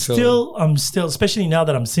Like wants to control. I'm still, especially now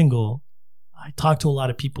that I'm single, I talk to a lot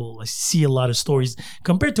of people. I see a lot of stories.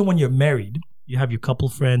 Compared to when you're married, you have your couple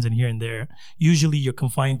friends and here and there. Usually you're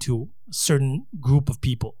confined to a certain group of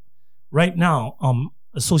people. Right now, I'm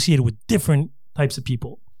associated with different types of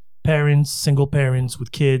people. Parents, single parents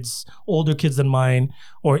with kids, older kids than mine,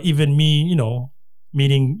 or even me,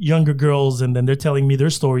 meeting younger girls, and then they're telling me their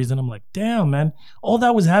stories, and I'm like, damn, man, all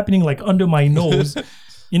that was happening like under my nose.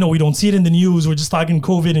 We don't see it in the news. We're just talking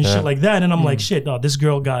COVID and shit like that. And I'm like, shit, this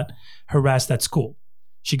girl got harassed at school.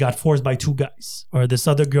 she got forced by 2 guys, or this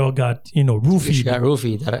other girl got roofied. She got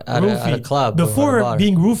roofied at a club. or a Before bar.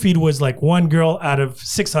 being roofied was like 1 girl out of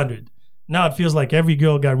 600. Now it feels like every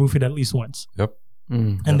girl got roofied at least once, Yep.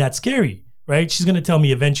 and that's scary, right? She's gonna tell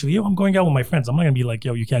me eventually, "Yo, I'm going out with my friends." I'm not gonna be like,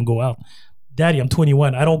 "Yo, you can't go out." Daddy, I'm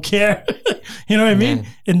 21. I don't care. You know what I mean? Yeah.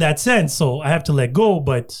 In that sense. So I have to let go,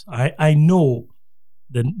 but I know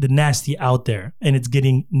the nasty out there, and it's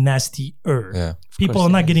getting nastier. Yeah. People course are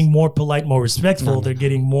it not is. getting more polite, more respectful. No. They're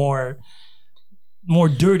getting more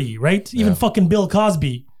dirty, right? Even Yeah. fucking Bill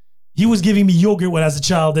Cosby. He was giving me yogurt when I was a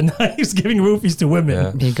child, and now he's giving roofies to women.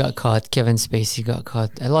 Yeah. He got caught. Kevin Spacey got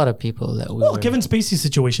caught. A lot of people that we Well, were. Kevin Spacey's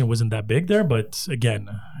situation wasn't that big there, but again,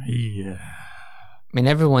 I mean,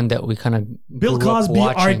 everyone that we kind of Bill Cosby,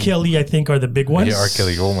 R. Kelly, I think, are the big ones. Yeah, R.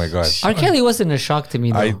 Kelly. Oh my god. R. Kelly wasn't a shock to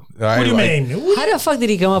me though. What do you mean? How the fuck did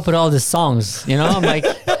he come up with all the songs? You know, I'm like,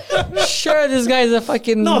 sure, this guy's a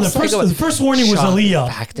fucking No, the first warning was Shock Aaliyah.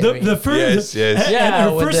 factory. The first, Yes, yes. and Yeah,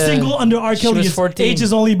 her with first the- single under R. she Kelly was is 14. "Age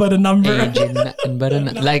is only but a number." Age and better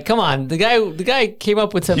like, come on, the guy came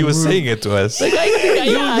up with some. He was saying it to us. The guy,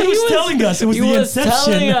 he was telling us. It was he the was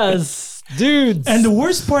inception. telling us, dudes. And the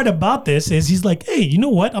worst part about this is he's like, "Hey, you know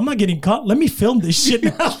what? I'm not getting caught. Let me film this shit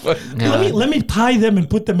now. Let me tie them and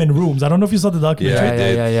put them in rooms." I don't know if you saw the documentary. Yeah, I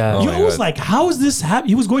did. yeah. Oh You my was God. like, "How is this happening?"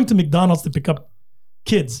 He was going to McDonald's to pick up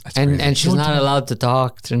kids, and she's Don't not do- allowed to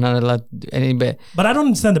talk. They're not allowed to do any bit. but I don't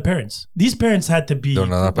understand the parents. These parents had to be. They're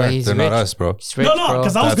not, But he's they're not rich. us, bro. He's rich, No, bro.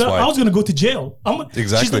 because That's why. I was gonna go to jail.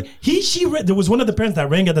 Exactly. There was one of the parents that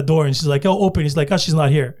rang at the door, and she's like, "Oh, open." He's like, "Oh, she's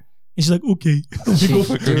not here." And she's like, "Okay,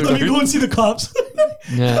 let me go and see the cops."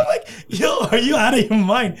 Yeah. I'm like, "Yo, are you out of your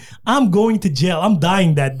mind? I'm going to jail. I'm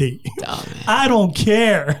dying that day. Oh, man. I don't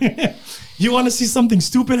care." You want to see something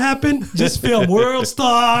stupid happen? Just film World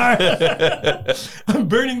Star. I'm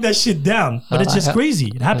burning that shit down. But it's just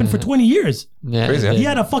crazy. It happened for 20 years. Yeah, Crazy, huh? He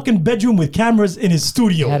had a fucking bedroom with cameras in his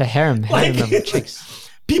studio. He had a harem Like- of chicks.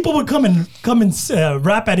 People would come and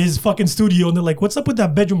rap at his fucking studio, and they're like, "What's up with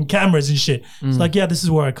that bedroom cameras and shit?" It's like, "Yeah, this is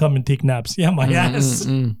where I come and take naps." Yeah, my ass.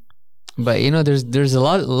 But there's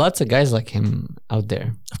lots of guys like him out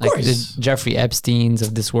there. Of course. the Jeffrey Epsteins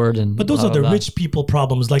of this world, and But those blah, are the blah, blah. rich people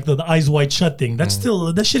problems, like the eyes wide shut thing. That's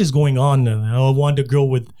still that shit is going on. I want a girl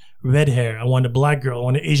with red hair. I want a black girl. I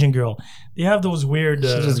want an Asian girl. They have those weird.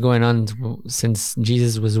 Shit is going on since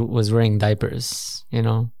Jesus was wearing diapers. You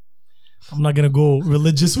know, I'm not gonna go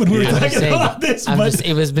religious when we're I'm just talking saying. about this, but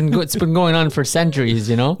It's been going on for centuries.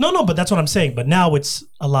 You know. no, but that's what I'm saying. But now it's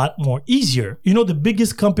a lot more easier. You know, the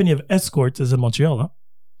biggest company of escorts is in Montreal. Huh?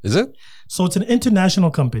 Is it? So it's an international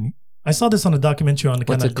company. I saw this on a documentary on the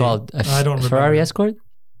What's Canada it called? Day. I don't remember. Ferrari escort.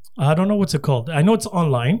 I don't know what's it called. I know it's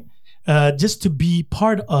online. Just to be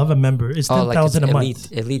part of a member is Oh, like $10,000 a it's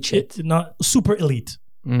month. elite shit. It's not super elite.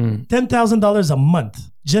 Mm. $10,000 a month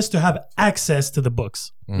just to have access to the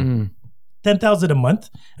books. Mm. $10,000 a month,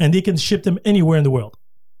 and they can ship them anywhere in the world.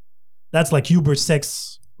 That's like Uber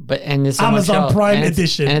Sex. And it's in Amazon Montreal. Prime And it's-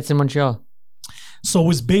 Edition. and it's in Montreal. So it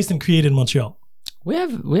was based and created in Montreal. We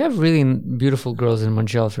have really beautiful girls in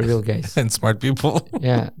Montreal for real guys. And smart people.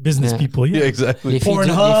 Yeah, Business yeah. people, yeah. Yeah, exactly. Les filles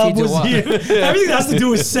du- les Pornhub filles du was roi. here. Everything that has to do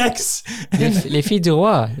with sex. Les filles du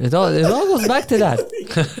roi. It all goes back to that.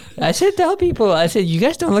 I should tell people. I said, you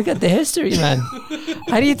guys don't look at the history, man.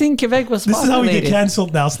 How do you think Quebec was This is how we get populated?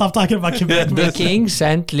 canceled now. Stop talking about Quebec. The king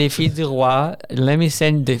sent les filles du roi. Let me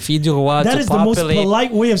send the filles du roi That to is the most populate.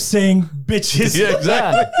 polite way of saying bitches. Yeah,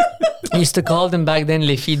 exactly. He used to call them back then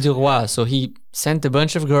les filles du roi. So he sent a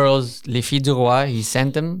bunch of girls, les filles du roi. He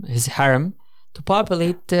sent them, his harem, to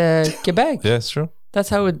populate Quebec. Yeah, it's true. That's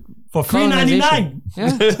how it. For $3.99.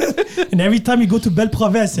 Yeah. And every time you go to Belle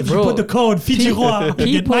Province, if Bro, you put the code Fiji Roi,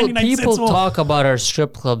 you get 99 people cents off. talk about our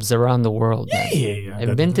strip clubs around the world. Man. Yeah.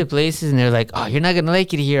 I've been to places and they're like, "Oh, you're not gonna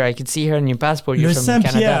like it here. I can see here on your passport. You're Le from Saint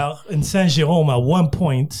Canada." Pierre in Saint Jérôme at one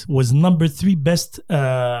point was number 3 best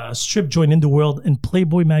strip joint in the world in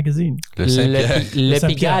Playboy magazine. Le Saint-Pierre. Le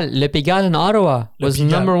Saint-Pierre. Pigalle, Le Pigalle in Ottawa was Pigalle.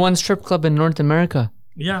 number 1 strip club in North America.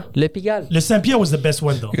 Yeah. Le Pigalle. Le Saint Pierre was the best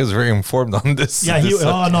one though. You guys are very informed on this. Yeah, he this used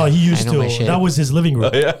I know my to. shit. That was his living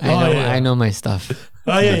room. yeah. I know my stuff.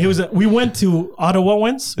 Oh yeah, he was. We went to Ottawa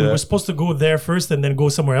once. We were supposed to go there first and then go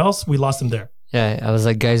somewhere else. We lost him there. Yeah, I was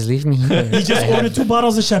like, guys, leave me here. He just ordered 2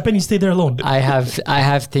 bottles of champagne. He stayed there alone. I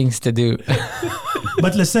have things to do.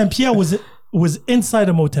 But Le Saint Pierre was inside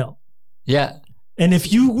a motel. Yeah. And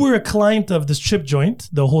if you were a client of the strip joint,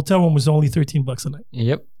 the hotel room was only $13 a night.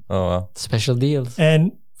 Yep. Oh, wow. Special deals.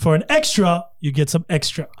 And for an extra, you get some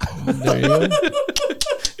extra. There you go.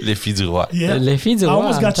 Les filles du roi. Yeah. Les filles du I roi,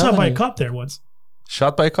 almost I'm got shot telling by a you. cop there once.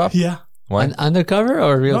 Shot by a cop? Yeah. Why? An undercover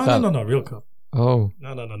or real No, cop? no, real cop. Oh.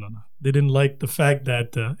 No. They didn't like the fact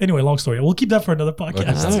that. Anyway, long story. We'll keep that for another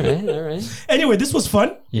podcast. All right. Anyway, this was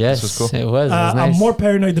fun. Yes, This was cool. it was nice. I'm more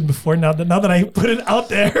paranoid than before now that I put it out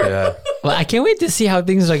there. Yeah. Well, I can't wait to see how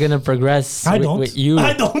things are gonna progress. I with, don't. with you.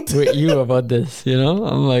 I don't. with you about this. You know,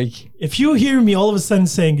 I'm like, If you hear me all of a sudden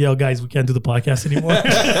saying, "Yo, guys, we can't do the podcast anymore,"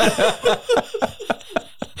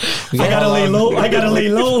 I gotta lay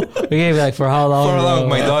low. we gave like for how long? For how long? bro?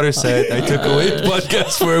 My daughter said I took away the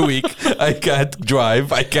podcast for a week. I can't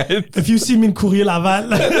drive. I can't. If you see me in Courrier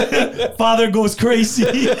Laval, father goes crazy.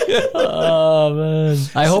 Oh man,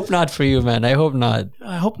 I hope not for you, man. I hope not.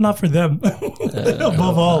 I hope not for them,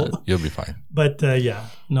 above all. You'll be fine. But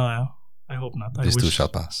I hope not. I This too wish. shall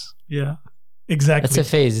pass. Yeah, exactly. It's a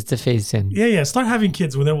phase. It's a phase, Sin. Yeah. Start having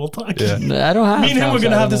kids, and then we'll talk. Yeah. I don't have. Me and him, time, we're so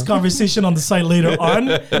gonna I have don't this know. conversation on the site later on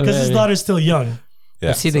because his Maybe. daughter's still young.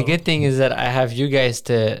 Yeah. See, the good thing is that I have you guys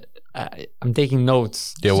to. I'm taking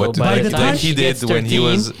notes. Yeah, what So by like, the time like he she did gets when he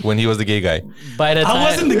 13, was the gay guy. By the time I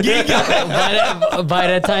wasn't the gay guy. by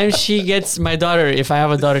the time she gets my daughter, if I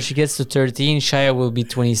have a daughter, she gets to 13. Shia will be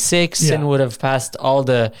 26 Yeah. and would have passed all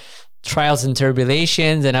the trials and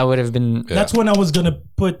tribulations, and I would have been. That's when I was gonna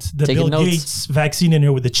put the Taking Bill notes. Gates vaccine in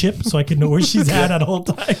her with the chip, so I can know where she's at all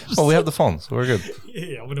times. Oh, we have the phone, so we're good.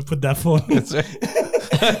 Yeah, I'm gonna put that phone That's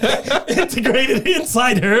right. integrated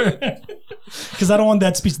inside her because I don't want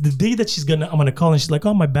that speech. The day that I'm gonna call and she's like,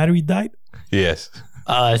 "Oh, my battery died." Yes.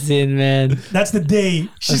 Sin, man. That's the day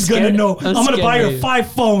she's scared. gonna know. I'm I'm gonna buy scared her of you.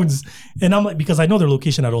 5 phones, and I'm like, because I know their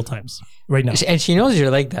location at all times right now. And she knows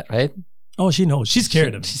you're like that, right? Oh, she knows. She's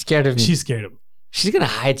scared of me. She's scared of me. She's scared of me. She's gonna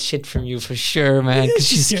hide shit from you for sure, man. Yeah, Because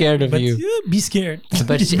she's scared of but, you. yeah, be scared.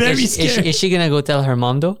 But She's very scared. is she gonna go tell her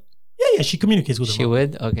mom though? Yeah, she communicates with her She mom.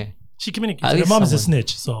 would. Okay. She communicates. At Her least mom is a someone.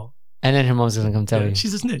 snitch, so And then her mom's gonna come tell yeah, you.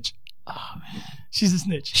 she's a snitch. Oh man. She's a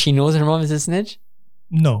snitch. She knows her mom is a snitch.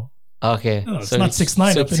 No, Okay. No, it's not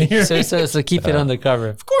 6ix9ine up in here. So keep it undercover.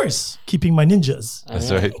 of course, keeping my ninjas. That's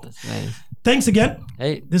right. That's nice. Thanks again.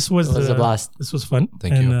 Hey, This was, it was a blast. This was fun.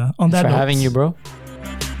 Thank and, you. On that for note, having you, bro.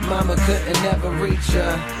 Mama couldn't never reach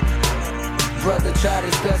her. Brother tried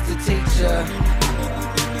his best to teach her.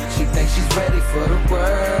 She thinks she's ready for the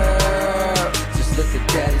world. Just look at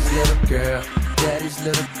daddy's little girl. Daddy's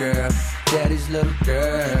little girl. Daddy's little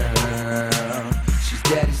girl. She's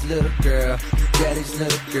daddy's little girl. Daddy's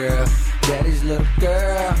little girl. Daddy's little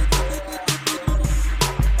girl.